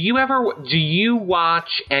 Do you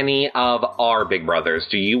watch any of our Big Brothers?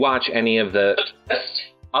 Do you watch any of the...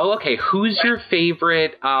 Oh, okay. Who's your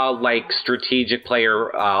favorite, strategic player?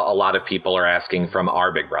 A lot of people are asking from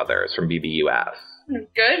our Big Brothers, from BBUS.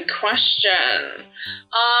 Good question.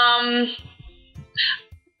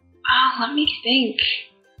 Let me think.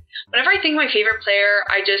 Whenever I think my favorite player,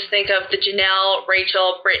 I just think of the Janelle,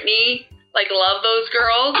 Rachel, Brittany. Love those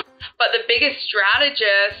girls. But the biggest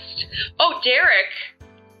strategist... Oh, Derek.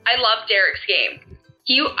 I love Derek's game.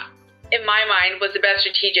 He, in my mind, was the best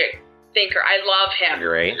strategic thinker. I love him.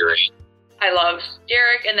 You're right. I love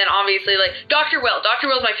Derek, and then obviously, Dr. Will. Dr.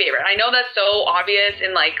 Will's my favorite. I know that's so obvious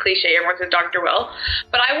and, cliche. Everyone says Dr. Will.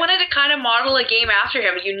 But I wanted to kind of model a game after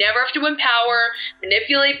him. You never have to empower,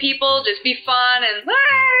 manipulate people, just be fun, and,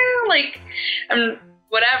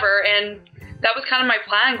 whatever. And that was kind of my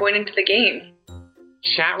plan going into the game.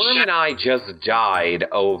 Chat room and I just died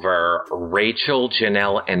over Rachel,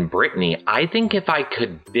 Janelle, and Brittany. I think if I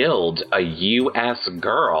could build a U.S.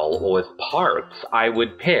 girl with parts, I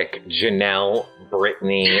would pick Janelle,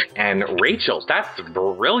 Brittany, and Rachel. That's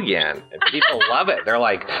brilliant. People love it. They're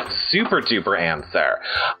like, super duper answer.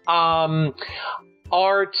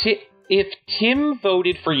 If Tim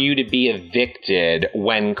voted for you to be evicted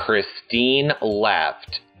when Christine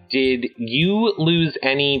left, did you lose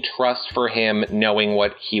any trust for him knowing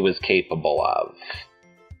what he was capable of?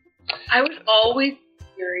 I was always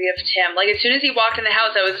weary of Tim. As soon as he walked in the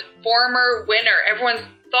house, I was former winner. Everyone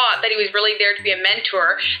thought that he was really there to be a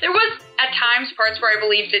mentor. There was, at times, parts where I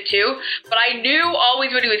believed it too, but I knew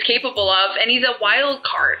always what he was capable of, and he's a wild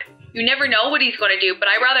card. You never know what he's going to do, but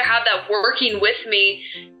I'd rather have that working with me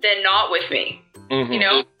than not with me, mm-hmm. you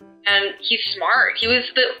know? And he's smart. He was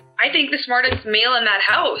I think the smartest male in that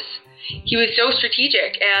house. He was so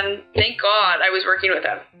strategic, and thank God I was working with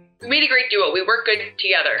him. We made a great duo. We worked good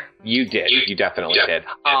together. You did. You definitely did.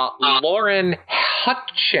 Lauren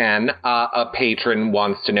Hutchen, a patron,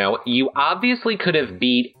 wants to know, you obviously could have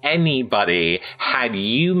beat anybody had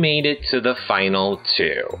you made it to the final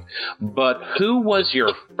two. But who was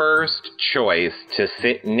your first choice to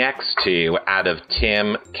sit next to out of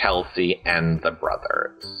Tim, Kelsey, and the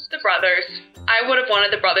brothers? The brothers. I would have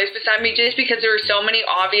wanted the brothers beside me just because there were so many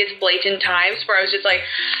obvious, blatant times where I was just like,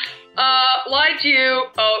 lied to you.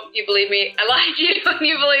 Oh, you believe me. I lied to you and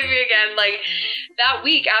you believe me again. That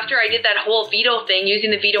week after I did that whole veto thing,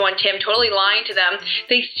 using the veto on Tim, totally lying to them,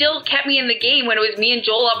 they still kept me in the game when it was me and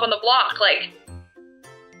Joel up on the block.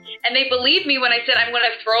 And they believed me when I said, I'm going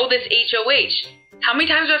to throw this HOH. How many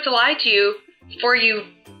times do I have to lie to you before you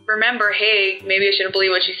remember, hey, maybe I shouldn't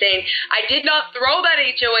believe what she's saying? I did not throw that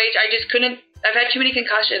HOH. I just couldn't. I've had too many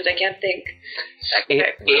concussions. I can't think.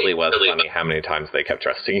 It really was funny how many times they kept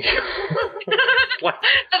trusting you. That's why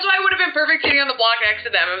I would have been perfect sitting on the block next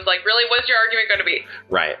to them. It was like, really, what's your argument going to be?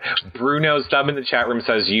 Right. Bruno's Dub in the chat room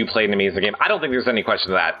says you played an amazing game. I don't think there's any question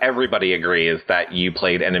to that. Everybody agrees that you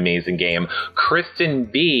played an amazing game. Kristen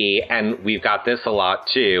B, and we've got this a lot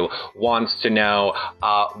too, wants to know,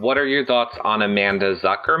 what are your thoughts on Amanda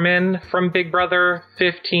Zuckerman from Big Brother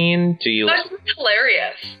 15? That's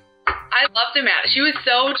hilarious. I loved Amanda. She was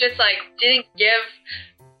so just didn't give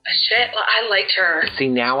a shit. I liked her. See,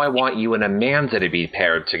 now I want you and Amanda to be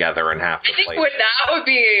paired together and have to play. That would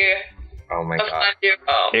be. Oh my God.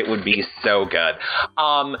 It would be so good.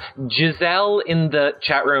 Giselle in the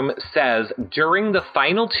chat room says, during the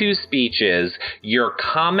final two speeches, your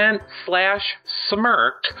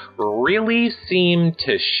comment/smirk really seemed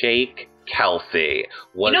to shake Kelsey.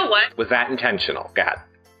 You know what? Was that intentional? Go ahead.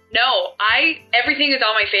 No, everything is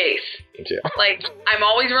on my face. Me too. I'm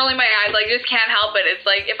always rolling my eyes, just can't help it. It's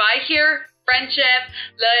if I hear friendship,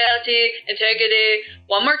 loyalty, integrity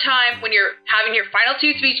one more time when you're having your final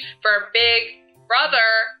two speech for a Big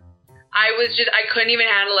Brother, I couldn't even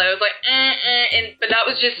handle it. I was but that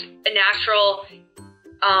was just a natural,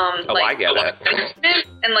 I get it.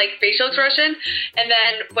 And facial expression. And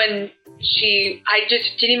then when I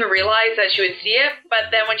just didn't even realize that she would see it,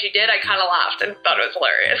 but then when she did, I kind of laughed and thought it was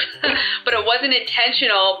hilarious. But it wasn't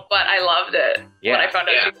intentional, but I loved it. Yeah. When I found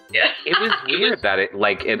out It was weird that it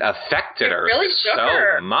affected her really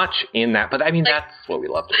so much in that, but I mean, that's what we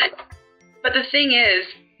love to do. But the thing is,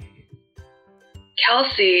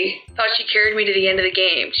 Kelsey thought she carried me to the end of the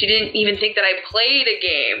game. She didn't even think that I played a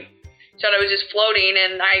game. She thought I was just floating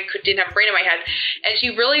and I didn't have a brain in my head. And she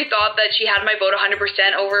really thought that she had my vote 100%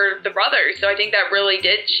 over the brothers. So I think that really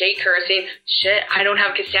did shake her, saying, shit, I don't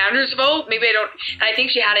have Cassandra's vote. Maybe I don't. And I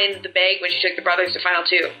think she had it in the bag when she took the brothers to final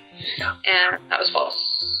two. And that was false.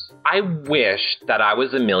 I wish that I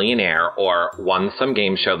was a millionaire or won some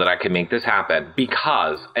game show that I could make this happen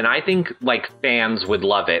because, and I think like fans would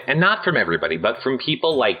love it, and not from everybody, but from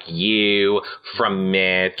people like you, from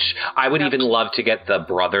Mitch. I would even love to get the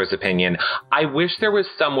brothers' opinion. I wish there was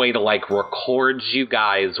some way to like record you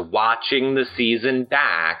guys watching the season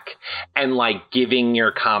back and like giving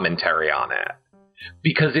your commentary on it.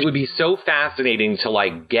 Because it would be so fascinating to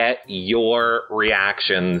like get your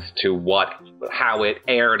reactions to how it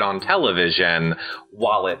aired on television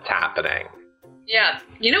while it's happening. Yeah.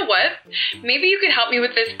 You know what? Maybe you could help me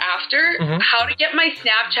with this after. Mm-hmm. How to get my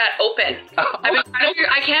Snapchat open.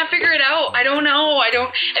 I can't figure it out. I don't know.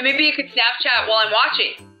 And maybe you could Snapchat while I'm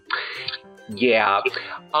watching. Yeah.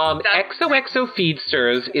 XOXO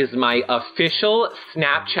Feedsters is my official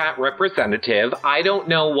Snapchat representative. I don't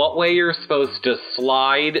know what way you're supposed to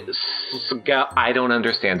slide. I don't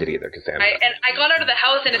understand it either, Cassandra. I got out of the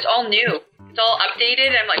house and it's all new. It's all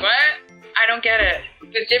updated. I'm like, what? I don't get it.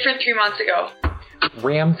 It was different 3 months ago.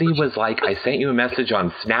 Ramsey was like, I sent you a message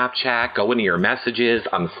on Snapchat, go into your messages,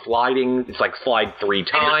 I'm sliding, it's like slide 3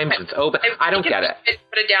 times, it's open. I don't get it.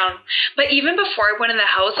 Put it down. But even before I went in the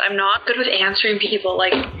house, I'm not good with answering people.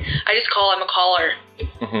 Like, I just call, I'm a caller.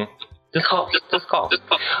 Mm-hmm. Just call.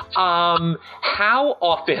 How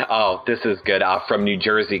often, oh, this is good, from New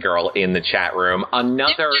Jersey Girl in the chat room.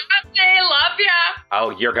 Another... love ya! Oh,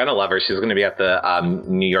 you're gonna love her. She's gonna be at the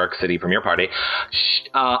New York City premiere party.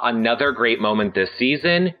 Another great moment this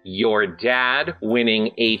season, your dad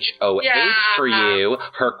winning HOH for you.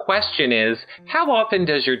 Her question is, how often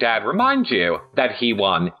does your dad remind you that he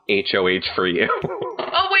won HOH for you?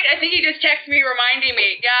 Oh, wait, I think he just texted me reminding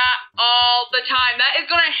me. Yeah, all the time. That is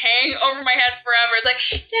going to hang over my head forever. It's like,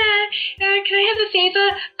 Dad, can I have the FIFA?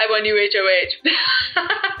 I won you HOH.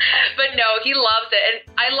 But no, he loves it. And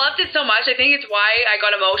I loved it so much. I think it's why I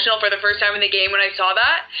got emotional for the first time in the game when I saw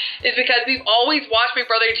that. Is because we've always watched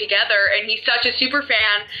Big Brother together, and he's such a super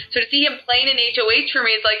fan. So to see him playing in HOH for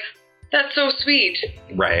me, it's like, that's so sweet.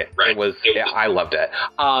 Right. It was, I loved it.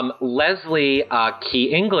 Leslie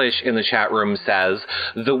Key English in the chat room says,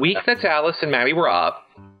 the week that Dallas and Maddie were up,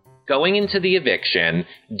 going into the eviction,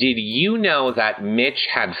 did you know that Mitch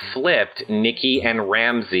had flipped Nikki and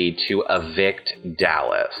Ramsey to evict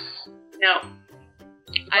Dallas? No.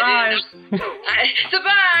 I didn't.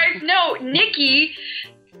 Surprise! No, Nikki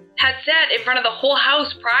had said in front of the whole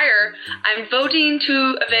house prior, I'm voting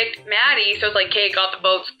to evict Maddie. So it's like, okay, got the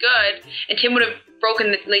votes, good. And Tim would have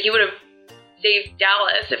he would have saved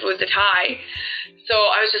Dallas if it was a tie. So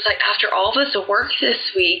I was just like, after all this work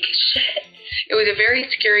this week, shit. It was a very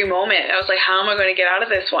scary moment. I was like, how am I going to get out of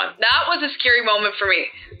this one? That was a scary moment for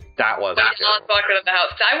me. That was. When Dallas walked out of the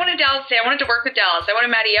house. I wanted Dallas to say, I wanted to work with Dallas. I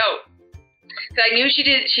wanted Maddie out. Because I knew she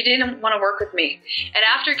didn't want to work with me. And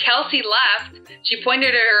after Kelsey left, she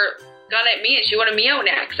pointed her gun at me and she wanted me out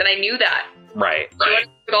next. And I knew that. Right. She wanted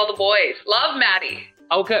to work with all the boys. Love Maddie.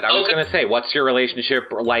 Oh, good. I was going to say, what's your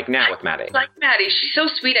relationship like now with Maddie? I like Maddie. She's so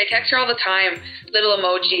sweet. I text her all the time. Little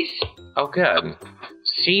emojis. Oh, good.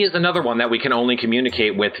 She is another one that we can only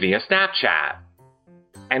communicate with via Snapchat.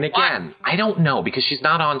 And again, I don't know because she's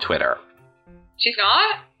not on Twitter. She's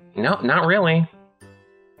not? No, not really.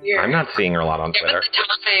 Weird. I'm not seeing her a lot on Twitter.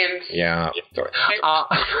 Times. Yeah.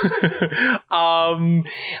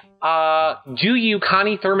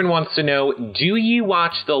 Connie Thurman wants to know, do you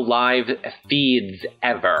watch the live feeds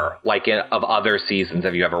ever? Like of other seasons,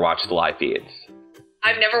 have you ever watched the live feeds?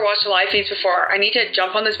 I've never watched the live feeds before. I need to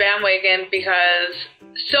jump on this bandwagon because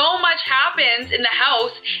so much happens in the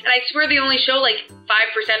house, and I swear they only show like 5%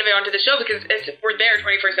 of it onto the show because we're there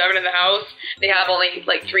 24/7 in the house. They have only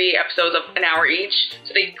like 3 episodes of an hour each,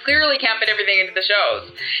 so they clearly can't fit everything into the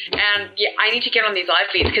shows. And yeah, I need to get on these live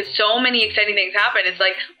feeds because so many exciting things happen. It's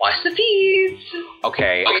like, watch the feeds.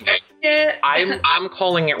 Okay. I'm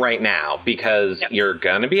calling it right now because you're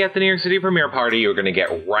gonna be at the New York City premiere party. You're gonna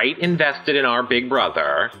get right invested in our Big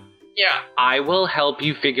Brother. Yeah. I will help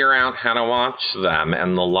you figure out how to watch them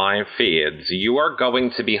and the live feeds. You are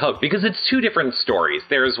going to be hooked because it's 2 different stories.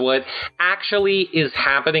 There's what actually is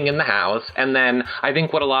happening in the house, and then I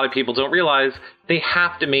think what a lot of people don't realize, they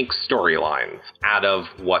have to make storylines out of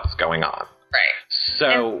what's going on. Right.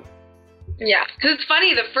 So... yeah, because it's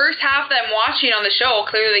funny, the first half that I'm watching on the show,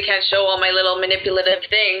 clearly they can't show all my little manipulative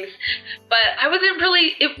things, but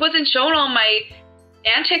it wasn't showing all my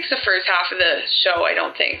antics the first half of the show, I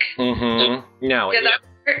don't think. Mm-hmm. No. Because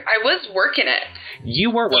I was working it. You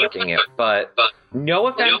were working it, but no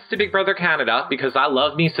offense to Big Brother Canada, because I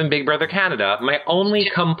love me some Big Brother Canada. My only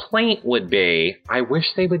complaint would be, I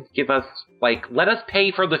wish they would give us, let us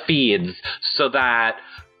pay for the feeds so that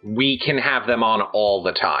we can have them on all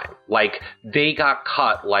the time. Like, they got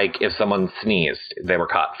cut, like, if someone sneezed, they were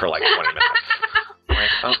cut for, like, 20 minutes. Like,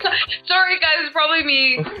 okay. Sorry, guys, it's probably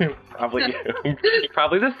me. Probably you.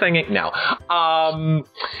 Probably the singing. No.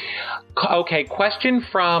 Okay, question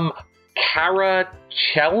from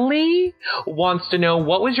Caracelli wants to know,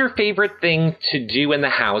 what was your favorite thing to do in the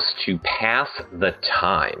house to pass the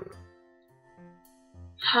time?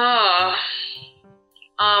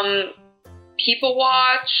 People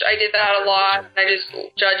watch. I did that a lot. I just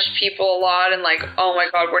judged people a lot and like, oh my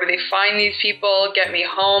god, where do they find these people? Get me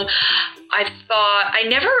home. I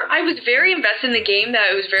was very invested in the game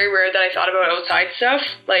that it was very rare that I thought about outside stuff.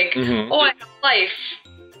 Like, oh, I have life.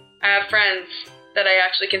 I have friends that I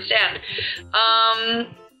actually can stand.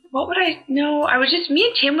 What would I know? Me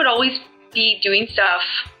and Tim would always be doing stuff.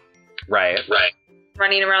 Right.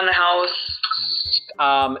 Running around the house.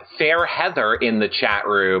 Fair Heather in the chat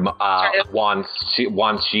room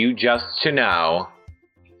wants you just to know.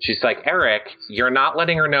 She's like, Eric, you're not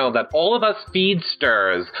letting her know that all of us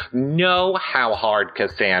feedsters know how hard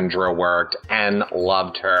Cassandra worked and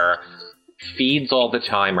loved her, feeds all the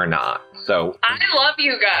time or not. So I love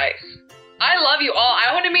you guys. I love you all.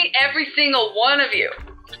 I want to meet every single one of you.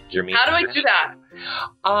 How do I do that?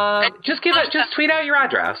 Just tweet out your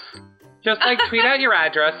address. Just like tweet out your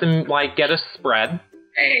address and like get a spread.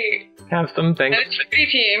 Hey. Have some things.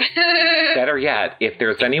 Team. Better yet, if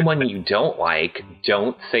there's anyone you don't like,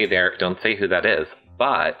 don't say who that is,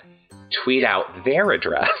 but tweet out their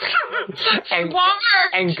address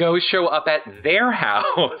and go show up at their house.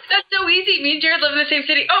 That's so easy. Me and Jared live in the same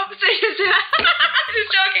city. Oh, just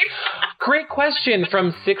joking. Great question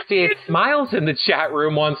from 68 Smiles in the chat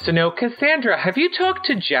room wants to know, Cassandra, have you talked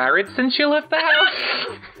to Jared since you left the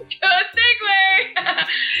house? Good segue.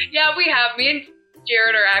 Yeah, we have. Me and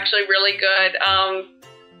Jared are actually really good.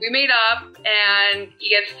 We made up and he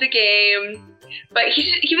gets the game. But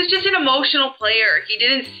he was just an emotional player. He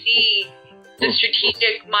didn't see the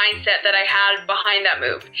strategic mindset that I had behind that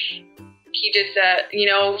move. He just said, he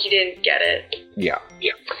didn't get it. Yeah.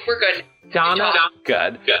 We're good.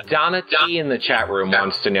 Donna T in the chat room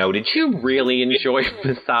wants to know, did you really enjoy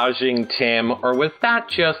massaging Tim, or was that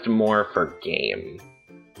just more for game?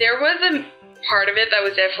 There was a part of it that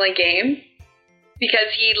was definitely game.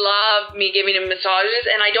 Because he loved me giving him massages,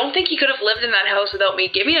 and I don't think he could have lived in that house without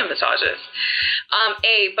me giving him massages.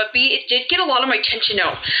 But B, it did get a lot of my attention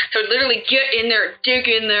now. So I'd literally get in there, dig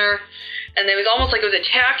in there, and it was almost like I was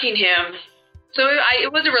attacking him. So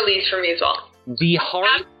it was a release for me as well.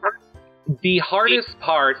 The hardest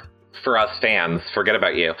part for us fans, forget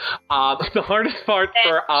about you, the hardest part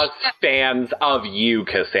for us fans of you,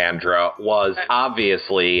 Cassandra, was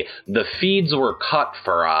obviously the feeds were cut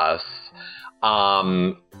for us.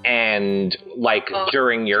 And like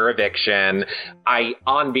during your eviction,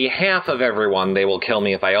 on behalf of everyone, they will kill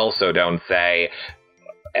me if I also don't say,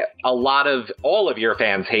 all of your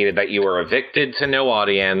fans hated that you were evicted to no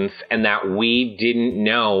audience and that we didn't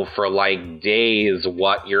know for like days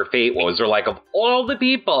what your fate was, or like of all the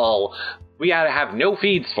people we had to have no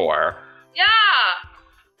feeds for. Yeah.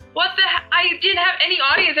 What the I didn't have any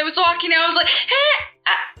audience. I was walking out, I was like, hey!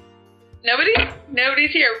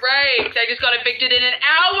 Nobody's here, right? I just got evicted in an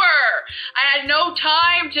hour. I had no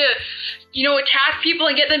time to, attack people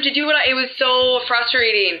and get them to do it was so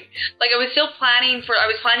frustrating. Like I was planning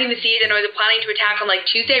the seed and I was planning to attack on like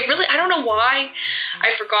Tuesday. I don't know why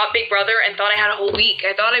I forgot Big Brother and thought I had a whole week.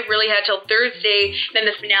 I thought I really had till Thursday, then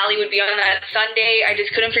the finale would be on that Sunday. I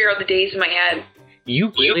just couldn't figure out the days in my head.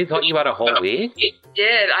 You really thought you had a whole week? It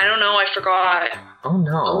did. I don't know. I forgot. Oh,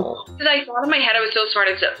 no. Because I thought in my head I was so smart.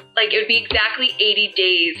 It would be exactly 80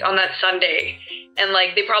 days on that Sunday. And,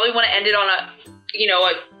 they probably want to end it on a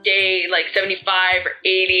day, 75 or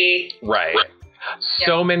 80. Right. Yeah.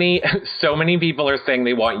 So many people are saying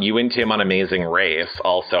they want you and Tim on Amazing Race.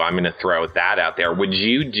 Also, I'm going to throw that out there. Would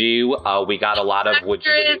you do, we got a lot of, would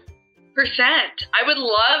you do? 100%. I would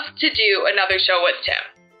love to do another show with Tim.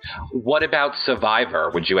 What about Survivor?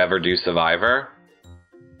 Would you ever do Survivor?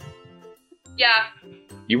 Yeah.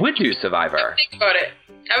 You would do Survivor? Think about it.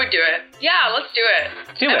 I would do it. Yeah, let's do it.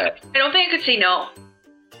 Do it. I don't think I could say no.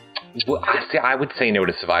 Well, I would say no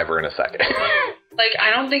to Survivor in a second. I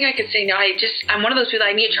don't think I could say no. I'm one of those people,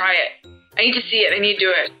 I need to try it. I need to see it. I need to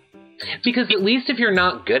do it. Because at least if you're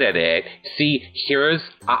not good at it, see, here's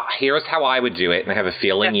how I would do it, and I have a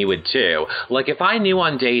feeling you would too. If I knew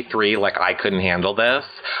on day 3, I couldn't handle this,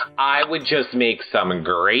 I would just make some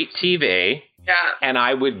great TV, and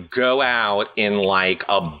I would go out in,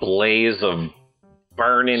 a blaze of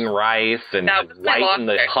burning rice and lighting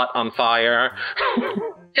the hut on fire.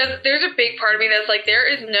 Because there's a big part of me that's like, there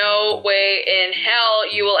is no way in hell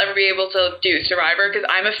you will ever be able to do Survivor because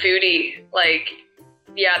I'm a foodie. Like,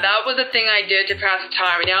 yeah, that was a thing I did to pass the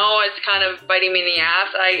time. Now it's kind of biting me in the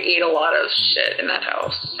ass. I ate a lot of shit in that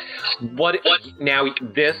house. Now,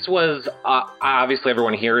 this was, obviously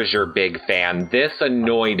everyone here is your big fan. This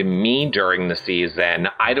annoyed me during the season.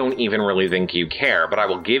 I don't even really think you care, but I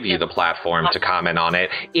will give you the platform to comment on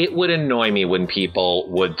it. It would annoy me when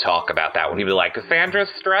people would talk about that. When people be like, Cassandra's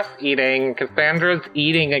stress eating, Cassandra's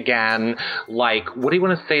eating again. Like, what do you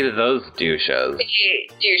want to say to those douches? Hey,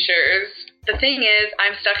 douchers. The thing is,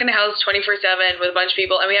 I'm stuck in the house 24/7 with a bunch of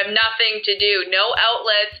people, and we have nothing to do. No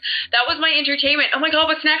outlets. That was my entertainment. Oh my god,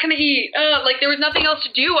 what snack can I eat? Like, there was nothing else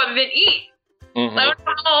to do other than eat. Mm-hmm. I don't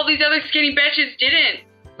know how all these other skinny bitches didn't.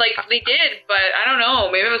 Like, they did, but I don't know.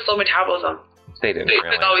 Maybe it was slow metabolism. They didn't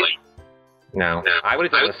really. No, I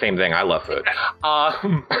would have done the same thing. I love food.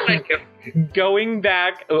 Going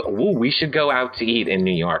back, we should go out to eat in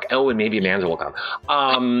New York. Oh, and maybe Amanda will come.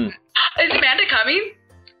 Is Amanda coming?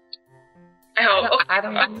 I hope. Okay. I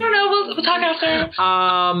don't know. We'll talk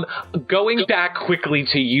after. Going back quickly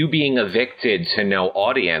to you being evicted to no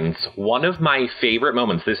audience, one of my favorite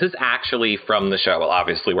moments, this is actually from the show. Well,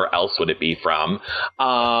 obviously, where else would it be from?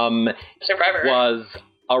 Survivor. Was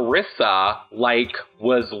Arissa,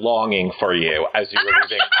 was longing for you as you were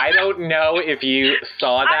leaving. I don't know if you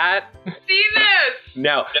saw that. I've seen this!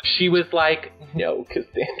 No. She was like, no,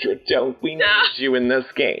 Cassandra, don't. We need you in this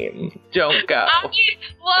game. Don't go. I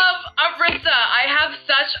love Arissa.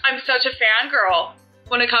 I'm such a fangirl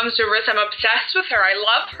when it comes to Arissa. I'm obsessed with her. I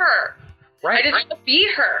love her. Right. I just want to be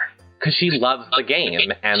her. Because she loves the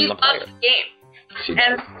game and the players. She loves the game.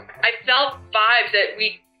 And I felt vibes that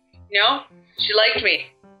she liked me.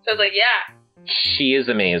 So I was like, yeah. She is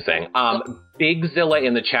amazing. Big Zilla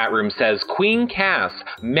in the chat room says, Queen Cass,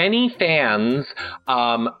 many fans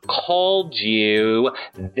called you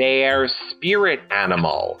their spirit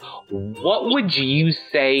animal. What would you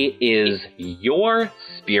say is your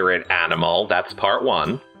spirit animal? That's part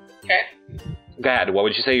one. Okay. Go ahead. What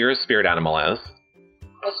would you say your spirit animal is?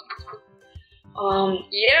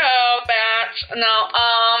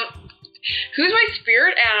 Who's my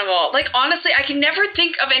spirit animal? Like, honestly, I can never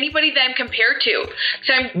think of anybody that I'm compared to.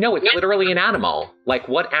 No, it's literally an animal. Like,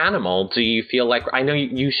 what animal do you feel like... I know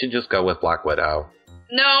you should just go with Black Widow.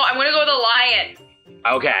 No, I'm going to go with a lion.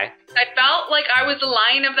 Okay. I felt like I was the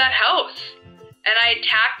lion of that house. And I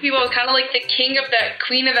attacked people. I was kind of like the king of that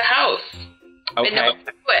queen of the house. Okay. And no one could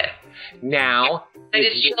do it. Now... I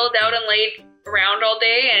just chilled out and laid around all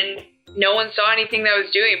day, and no one saw anything that I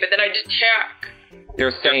was doing. But then I just attacked.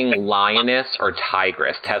 They're saying lioness or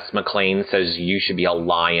tigress. Tess McLean says you should be a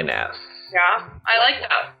lioness. Yeah, I like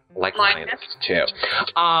that. Like lioness too.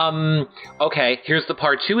 Okay, here's the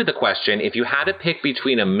part two of the question. If you had to pick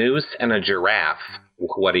between a moose and a giraffe,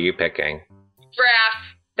 what are you picking?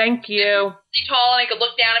 Giraffe. Thank you. Tall, and I could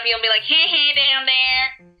look down at people and be like, hey, down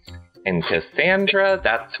there. And Cassandra,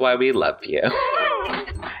 that's why we love you.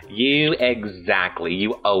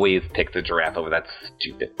 You always pick the giraffe over that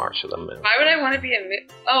stupid March of the Moon. Why would I want to be a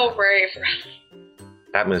moose? Oh, brave.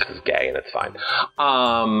 That moose is gay, and it's fine.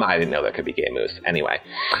 I didn't know there could be gay moose. Anyway.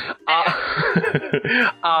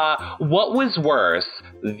 What was worse,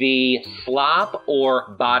 the slop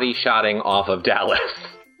or body shotting off of Dallas?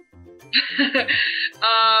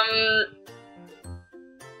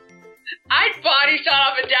 I'd body shot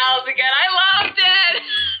off of Dallas again. I loved it.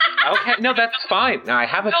 Okay, no, that's fine. Now, I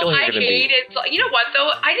have a feeling you're going to be... You know what, though?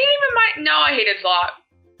 I didn't even mind... No, I hated slop.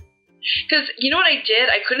 Because, you know what I did?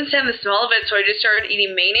 I couldn't stand the smell of it, so I just started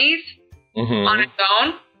eating mayonnaise on its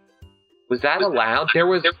own. Was that allowed?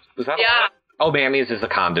 Was that allowed? Oh, mayonnaise is a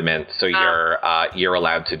condiment, so you're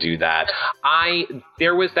allowed to do that.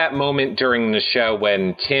 There was that moment during the show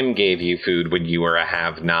when Tim gave you food when you were a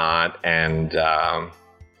have-not, and...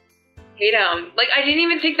 hate him. Like, I didn't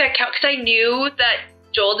even think that count, because I knew that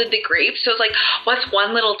Joel did the grapes, so it's like, what's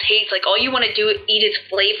one little taste? Like, all you want to do is eat is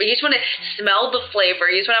flavor. You just want to smell the flavor.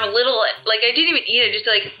 You just want to have a little, like, I didn't even eat it, just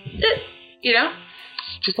like, you know?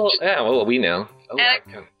 Just a little, yeah, well, we know. Oh,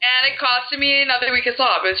 and it costed me another week of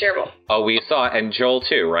slop. It was terrible. Oh, we saw it. And Joel,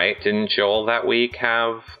 too, right? Didn't Joel that week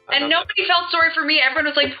have... And nobody felt sorry for me. Everyone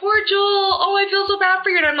was like, poor Joel. Oh, I feel so bad for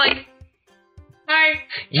you. And I'm like...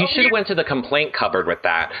 You should have went to the complaint cupboard with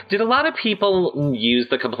that. Did a lot of people use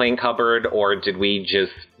the complaint cupboard, or did we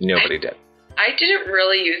just... Nobody did? I didn't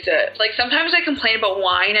really use it. Like, sometimes I complain about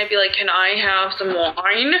wine. I'd be like, can I have some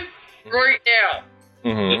wine right now?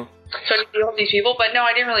 Mm-hmm. So I deal with these people, but no,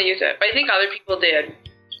 I didn't really use it. But I think other people did.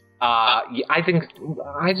 I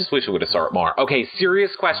just wish we would have saw it more. Okay,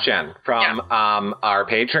 serious question from our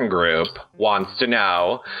patron group wants to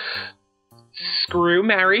know: screw,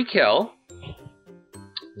 marry, kill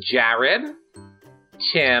Jared,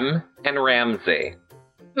 Tim, and Ramsey.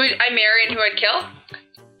 Who I marry and who I'd kill?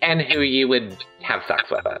 And who you would have sex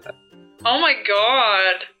with. Oh my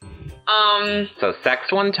god. So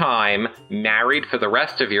sex one time, married for the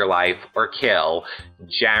rest of your life, or kill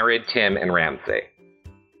Jared, Tim, and Ramsey.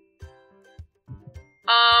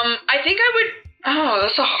 I think I would... Oh,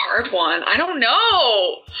 that's a hard one. I don't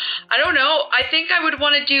know. I think I would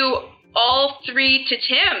want to do all 3 to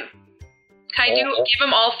Tim. Can I give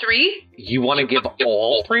him all 3? You want to give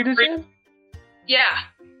all 3 to Tim? Yeah.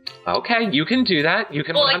 Okay, you can do that. You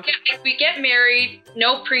can. Well, if we get married,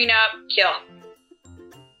 no prenup, kill.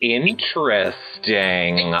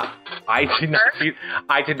 Interesting. I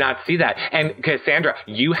did not see that. And Cassandra,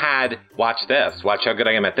 you had, watch this. Watch how good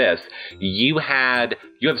I am at this. You have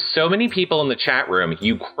so many people in the chat room.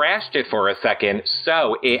 You crashed it for a second,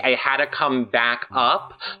 so it had to come back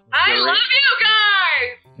up. I love you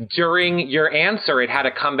guys! During your answer, it had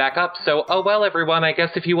to come back up. So, oh well, everyone, I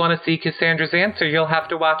guess if you want to see Cassandra's answer, you'll have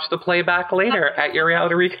to watch the playback later at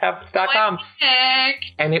yourrealityrecaps.com.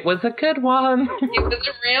 And it was a good one. It was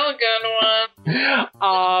a real good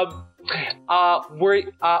one.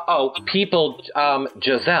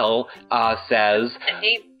 Giselle says,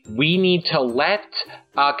 we need to let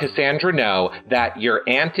Cassandra know that your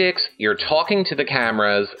antics, your talking to the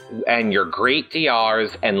cameras, and your great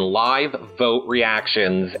DRs and live vote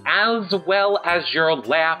reactions, as well as your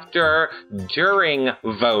laughter during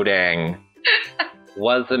voting,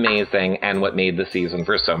 was amazing and what made the season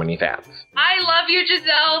for so many fans. I love you,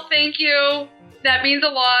 Giselle. Thank you. That means a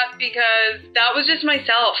lot because that was just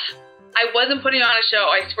myself. I wasn't putting on a show,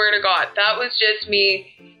 I swear to God. That was just me.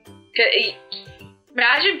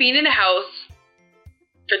 Imagine being in a house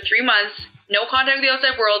for 3 months, no contact with the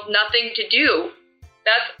outside world, nothing to do.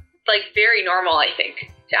 That's like very normal, I think,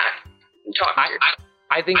 to act and talk to.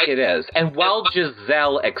 I think it is. And while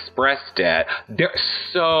Giselle expressed it, there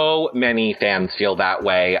so many fans feel that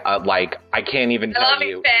way. Like, I can't even tell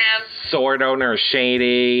you. Fans. Sword Owner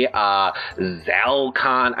Shady,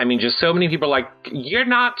 Zelcon. I mean, just so many people are like, you're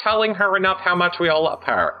not telling her enough how much we all love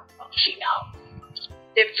her. Oh, she knows.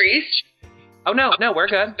 Did it freeze? Oh, no, we're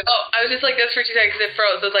good. Oh, I was just like this for 2 seconds. It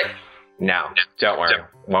froze. I was like... No, don't worry.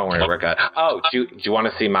 Won't worry, we're good. Oh, do you want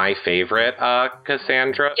to see my favorite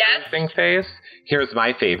Cassandra freezing face? Here's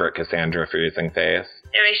my favorite Cassandra freezing face.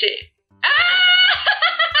 Let me see.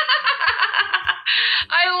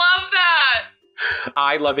 I love that!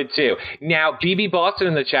 I love it too. Now, BB Boston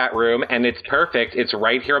in the chat room, and it's perfect. It's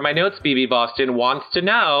right here in my notes. BB Boston wants to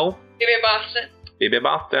know... BB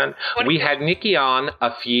Boston. We had Nikki on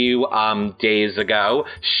a few days ago.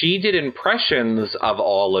 She did impressions of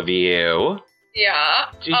all of you.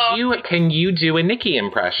 Yeah. Can you do a Nikki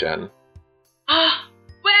impression?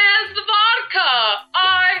 Where's the vodka?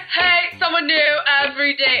 I hate someone new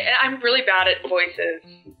every day. And I'm really bad at voices.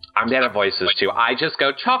 I'm bad at voices too. I just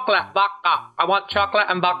go, chocolate, vodka. I want chocolate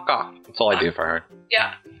and vodka. That's all I do for her.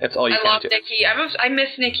 Yeah. That's all you can do. I love Nikki. I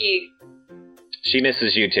miss Nikki. She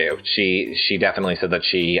misses you too. She definitely said that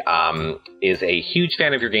she is a huge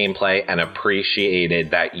fan of your gameplay and appreciated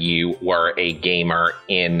that you were a gamer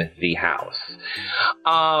in the house.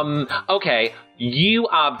 Okay, you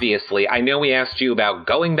obviously, I know we asked you about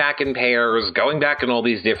going back in pairs, going back in all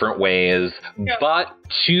these different ways, but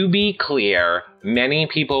to be clear, many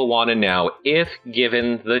people want to know if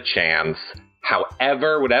given the chance,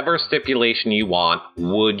 however, whatever stipulation you want,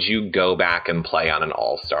 would you go back and play on an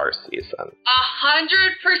all-star season?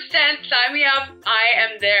 100% sign me up. I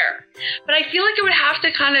am there. But I feel like I would have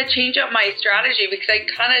to kind of change up my strategy because I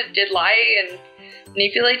kind of did lie and I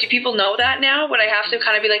feel like, do people know that now? Would I have to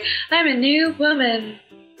kind of be like, I'm a new woman?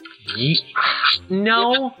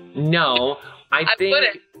 No. I think...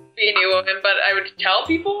 wouldn't be a new woman, but I would tell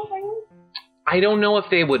people. I don't know if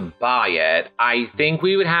they would buy it. I think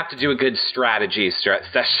we would have to do a good strategy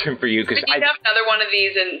session for you. Because I'd have another one of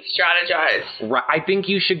these and strategize. Right. I think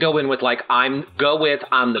you should go in with I'm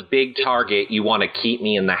the big target. You want to keep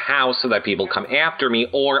me in the house so that people come after me,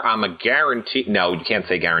 or I'm a guaranteed. No, you can't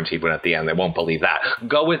say guaranteed one at the end. They won't believe that.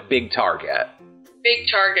 Go with big target. Big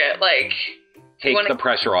target, takes the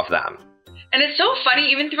pressure off them. And it's so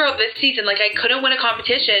funny, even throughout this season, I couldn't win a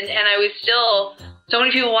competition, and I was still. So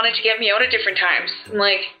many people wanted to get me out at different times. I'm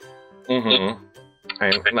like... Mm-hmm.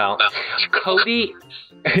 Well, Cody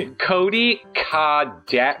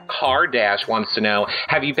Kardash wants to know,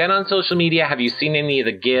 have you been on social media? Have you seen any of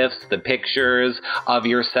the GIFs, the pictures of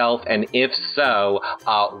yourself? And if so,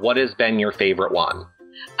 what has been your favorite one?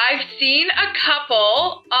 I've seen a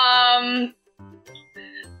couple.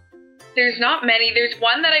 There's not many. There's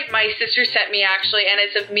one that my sister sent me, actually, and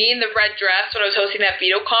it's of me in the red dress when I was hosting that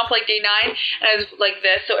veto comp, like day 9, and I was like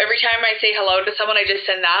this. So every time I say hello to someone, I just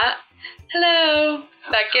send that. Hello.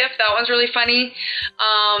 That gift, that one's really funny.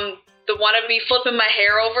 The one of me flipping my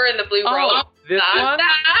hair over in the blue robe. This one?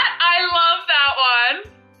 I love that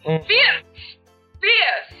one. Fierce.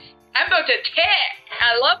 I'm about to tick.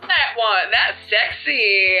 I love that one. That's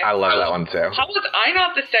sexy. I love that one too. How was I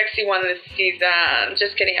not the sexy one this season?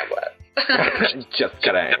 Just kidding, I was. Just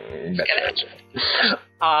kidding.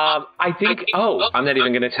 I think, I'm not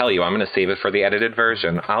even going to tell you. I'm going to save it for the edited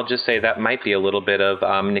version. I'll just say that might be a little bit of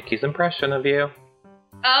Nikki's impression of you.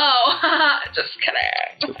 Oh, just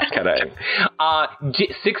kidding. Just kidding.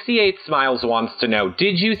 68 Smiles wants to know,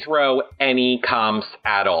 did you throw any comps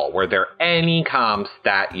at all? Were there any comps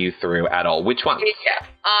that you threw at all? Which ones? Yeah.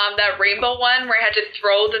 That rainbow one where I had to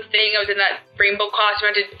throw the thing. I was in that rainbow costume.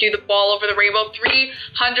 I had to do the ball over the rainbow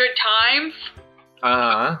 300 times.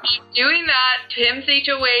 Doing that. Tim's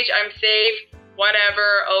HOH. I'm safe.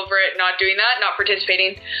 Whatever. Over it. Not doing that. Not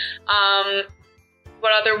participating.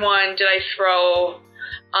 What other one did I throw?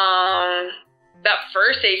 That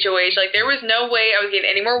first HOH, like there was no way I was getting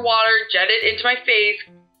any more water jetted into my face.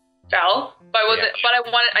 Fell, but I wasn't. Yeah.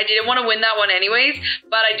 But I didn't want to win that one anyways.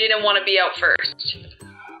 But I didn't want to be out first.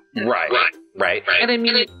 Right. And I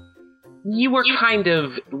mean, you were kind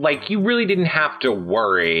of like you really didn't have to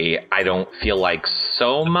worry. I don't feel like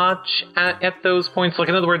so much at those points. Like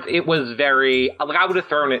in other words, it was very like I would have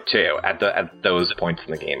thrown it too at those points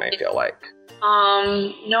in the game. I feel like.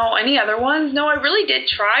 No, any other ones? No, I really did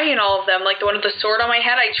try in all of them. Like the one with the sword on my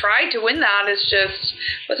head, I tried to win that. It's just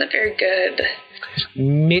wasn't very good.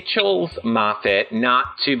 Mitchell's Moffat,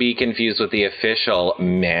 not to be confused with the official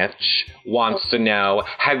Mitch, wants to know,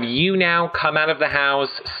 have you now come out of the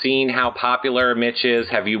house, seen how popular Mitch is?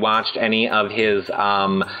 Have you watched any of his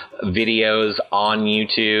videos on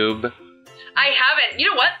YouTube? I haven't.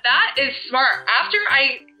 You know what? That is smart. After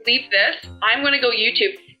I leave this, I'm going to go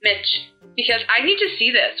YouTube Mitch. Because I need to see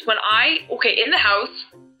this. In the house,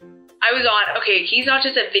 I was on, he's not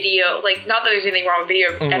just a video, like, not that there's anything wrong with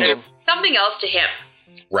video editor, something else to him.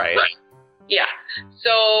 Right. Yeah.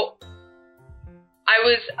 So, I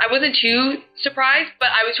wasn't too surprised,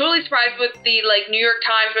 but I was totally surprised with the, like, New York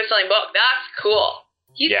Times bestselling book. That's cool.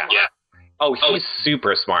 He's smart. Oh, he's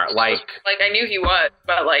super smart. Like, I knew he was,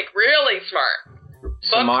 but, like, really smart.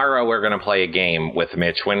 Tomorrow we're going to play a game with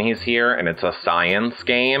Mitch when he's here, and it's a science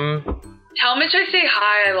game. Tell Mitch I say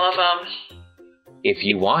hi, I love him. If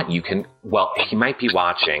you want, you can... Well, he might be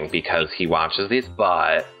watching because he watches these,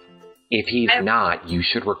 but if he's not, you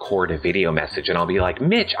should record a video message, and I'll be like,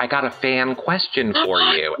 Mitch, I got a fan question for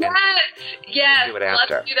you. Yes, do it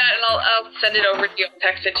after. Let's do that, and I'll send it over to you. I'll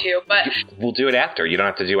text it to you. But we'll do it after. You don't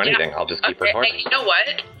have to do anything. Yeah. I'll just keep recording. And you know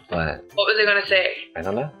what? What? What was I going to say? I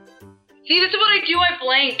don't know. See, this is what I do. I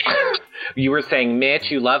blank. You were saying,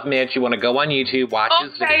 Mitch, you love Mitch. You want to go on YouTube, watch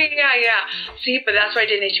his video. Yeah. See, but that's what I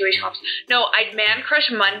did in HOH comps. No, I Man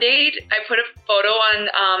Crush Monday'd. I put a photo on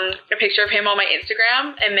a picture of him on my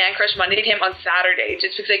Instagram, and Man Crush Monday'd him on Saturday,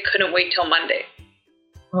 just because I couldn't wait till Monday.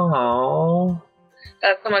 Aww.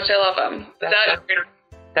 That's how much I love him.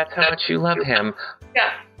 That's how much you love him.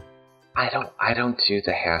 Yeah. I don't do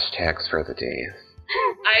the hashtags for the days.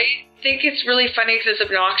 I think it's really funny because it's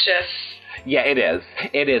obnoxious. Yeah, it is.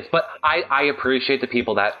 It is. But I appreciate the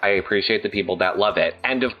people that love it.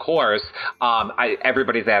 And of course,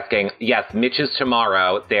 everybody's asking, yes, Mitch is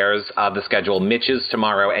tomorrow. There's the schedule. Mitch is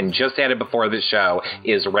tomorrow. And just added before the show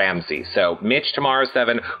is Ramsey. So Mitch tomorrow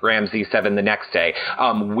 7, Ramsey 7 the next day.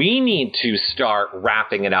 We need to start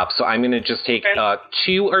wrapping it up. So I'm going to just take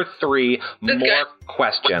 2 or 3 more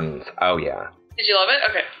questions. Oh, yeah. Did you love it?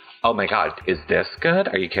 Okay. Oh my God. Is this good?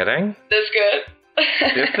 Are you kidding? This good.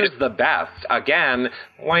 This is the best. Again,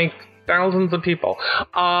 like thousands of people.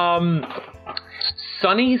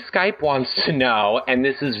 Sunny Skype wants to know, and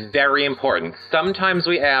this is very important. Sometimes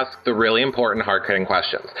we ask the really important, hard-hitting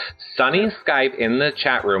questions. Sunny Skype in the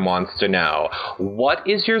chat room wants to know, what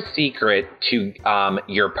is your secret to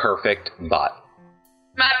your perfect butt?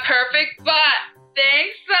 My perfect butt.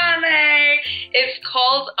 Thanks, Sunny. It's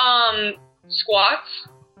called squats.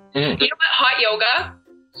 Mm-hmm. You know what? Hot yoga.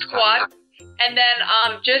 Squats. And then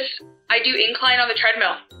I do incline on the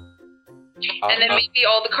treadmill. And then maybe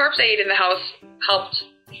all the carbs I ate in the house helped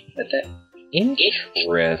with it.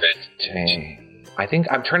 Interesting.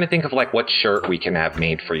 I'm trying to think of like what shirt we can have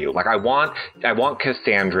made for you. Like I want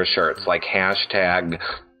Cassandra shirts, like hashtag.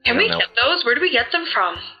 Can we get those? Where do we get them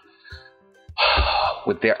from?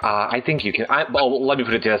 I think you can. Let me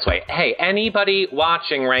put it this way. Hey, anybody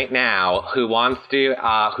watching right now who wants to,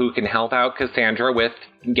 who can help out Cassandra with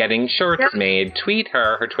getting shirts made, tweet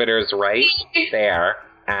her. Her Twitter's right there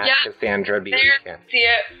at Cassandra BBCAN. There, see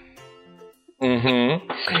it.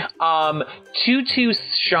 Tutu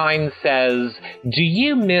Shine says, do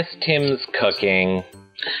you miss Tim's cooking?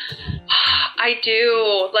 I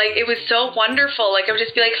do. Like, it was so wonderful. Like, I would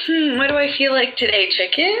just be like, what do I feel like today?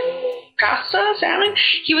 Chicken? Pasta? Salmon?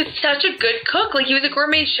 He was such a good cook. Like, he was a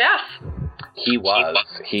gourmet chef. He was.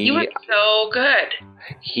 He was so good.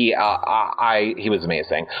 He was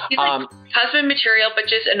amazing. He's like husband material, but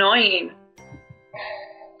just annoying.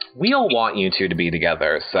 We all want you two to be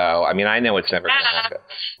together, so, I mean, I know it's never going to happen,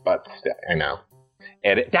 but still, I know.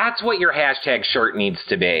 That's what your hashtag shirt needs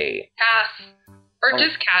to be. Cass. Or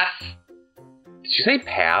just Cass. Did you say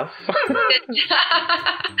pass? Pass?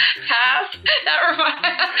 That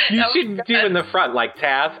reminds. You should do in the front, like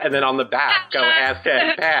Tass, and then on the back, go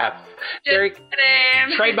hashtag pass.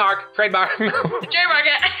 Trademark. Trademark it.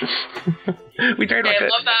 We trademark it. I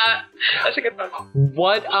love that. That's a good one.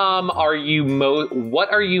 What are you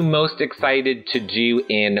most excited to do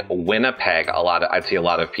in Winnipeg? I see a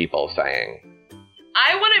lot of people saying.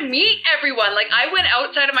 I want to meet everyone. Like, I went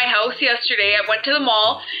outside of my house yesterday. I went to the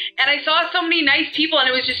mall, and I saw so many nice people, and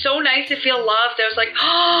it was just so nice to feel loved. I was like,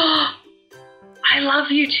 oh, I love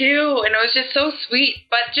you too. And it was just so sweet.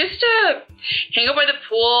 But just to hang out by the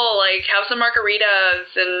pool, like, have some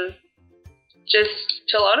margaritas, and just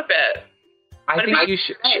chill out a bit. I think you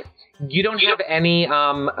should. You don't have any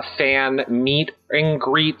fan meet and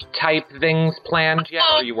greet type things planned yet?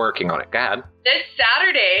 Or are you working on it? Go ahead. This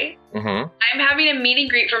Saturday, I'm having a meet and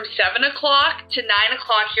greet from 7 o'clock to 9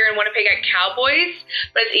 o'clock here in Winnipeg at Cowboys,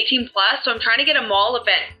 but it's 18 plus, so I'm trying to get a mall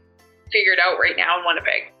event figured out right now in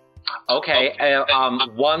Winnipeg. Okay,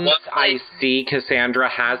 once I see Cassandra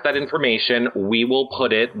has that information, we will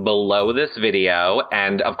put it below this video,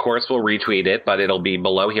 and of course we'll retweet it, but it'll be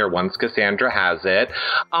below here once Cassandra has it.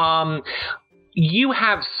 You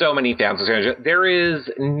have so many fans, Cassandra. There is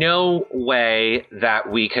no way that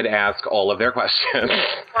we could ask all of their questions.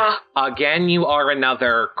 Again, you are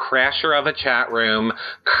another crasher of a chat room,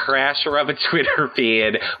 crasher of a Twitter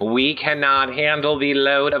feed. We cannot handle the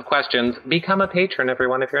load of questions. Become a patron,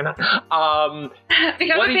 everyone, if you're not. Become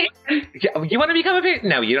a patron. You want to become a patron?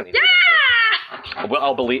 No, you don't need to.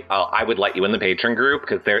 Well, I would let you in the patron group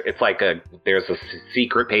because there's a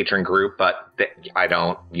secret patron group, but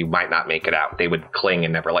you might not make it out. They would cling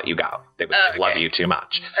and never let you go. They would love you too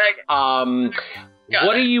much. Okay.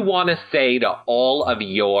 What do you want to say to all of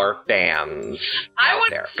your fans? I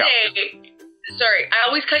want to say, sorry, I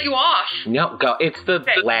always cut you off. No, go. It's the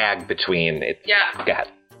lag between it. Yeah. Go ahead.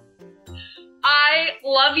 I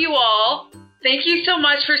love you all. Thank you so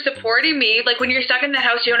much for supporting me. Like, when you're stuck in the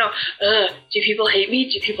house, you don't know, do people hate me?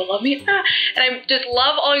 Do people love me? And I just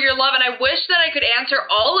love all your love, and I wish that I could answer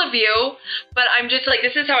all of you, but I'm just like,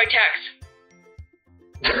 this is how I text.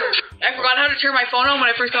 I forgot how to turn my phone on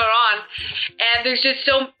when I first got it on. And there's just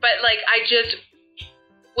but like, I just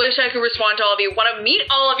wish I could respond to all of you. Want to meet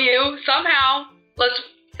all of you somehow. Let's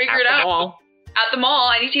figure it out. At the mall.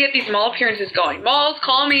 I need to get these mall appearances going. Malls,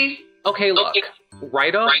 call me. Okay, look.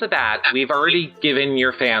 Right off the bat, we've already given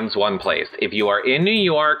your fans one place. If you are in New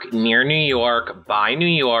York, near New York, by New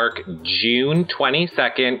York, June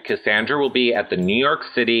 22nd, Cassandra will be at the New York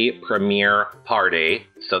City premiere party.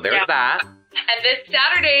 So there's that. And this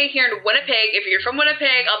Saturday here in Winnipeg, if you're from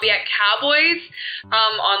Winnipeg, I'll be at Cowboys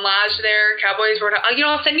on Lage there. Cowboys Road.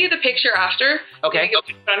 I'll send you the picture after. Okay. You'll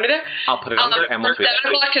put it under there. I'll put it under and we'll from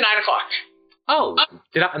 7 o'clock to 9 o'clock. Oh,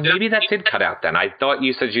 maybe that did cut out then. I thought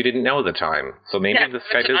you said you didn't know the time. So maybe the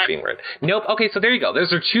Skype is being read. Nope. Okay, so there you go.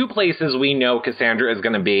 Those are two places we know Cassandra is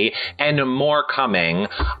going to be, and more coming.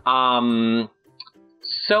 So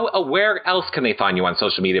where else can they find you on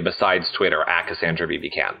social media besides Twitter at Cassandra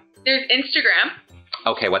BBCAN? There's Instagram.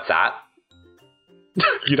 Okay, what's that?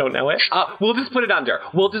 You don't know it? We'll just put it under.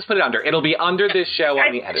 It'll be under this show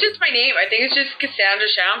on the edit. It's just my name. I think it's just Cassandra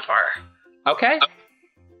Shahinfar. Okay.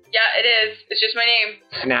 Yeah, it is. It's just my name.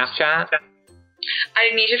 Snapchat? I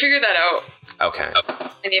need to figure that out. Okay.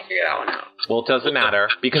 I need to figure that one out. Well, it doesn't matter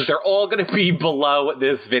because they're all going to be below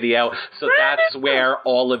this video. So that's where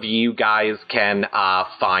all of you guys can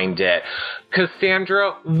find it.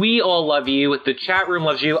 Cassandra, we all love you. The chat room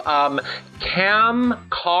loves you.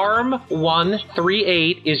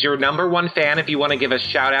 Carm138 is your #1 fan if you want to give a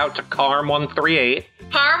shout out to Carm138.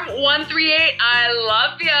 Carm138, I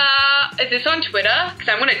love ya. Is this on Twitter? Because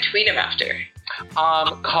I'm going to tweet him after.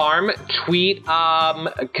 Carm, tweet,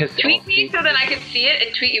 tweet me so then I can see it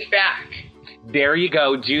and tweet you back. There you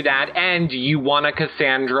go. Do that. And you want a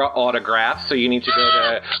Cassandra autograph, so you need to go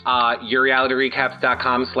to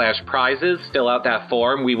yourrealityrecaps.com/prizes, fill out that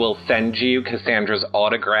form. We will send you Cassandra's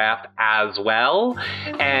autograph as well.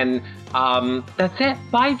 And that's it.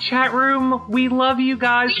 Bye, chat room. We love you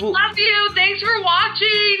guys. We love you. Thanks for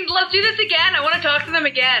watching. Let's do this again. I want to talk to them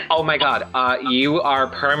again. Oh my god. You are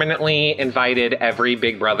permanently invited every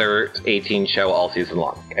Big Brother 18 show all season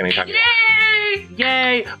long. Anytime you want.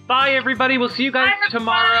 Yay! Bye, everybody. We'll see you guys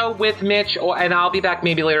tomorrow with Mitch, and I'll be back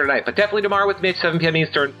maybe later tonight, but definitely tomorrow with Mitch, 7 p.m.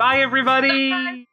 Eastern. Bye, everybody!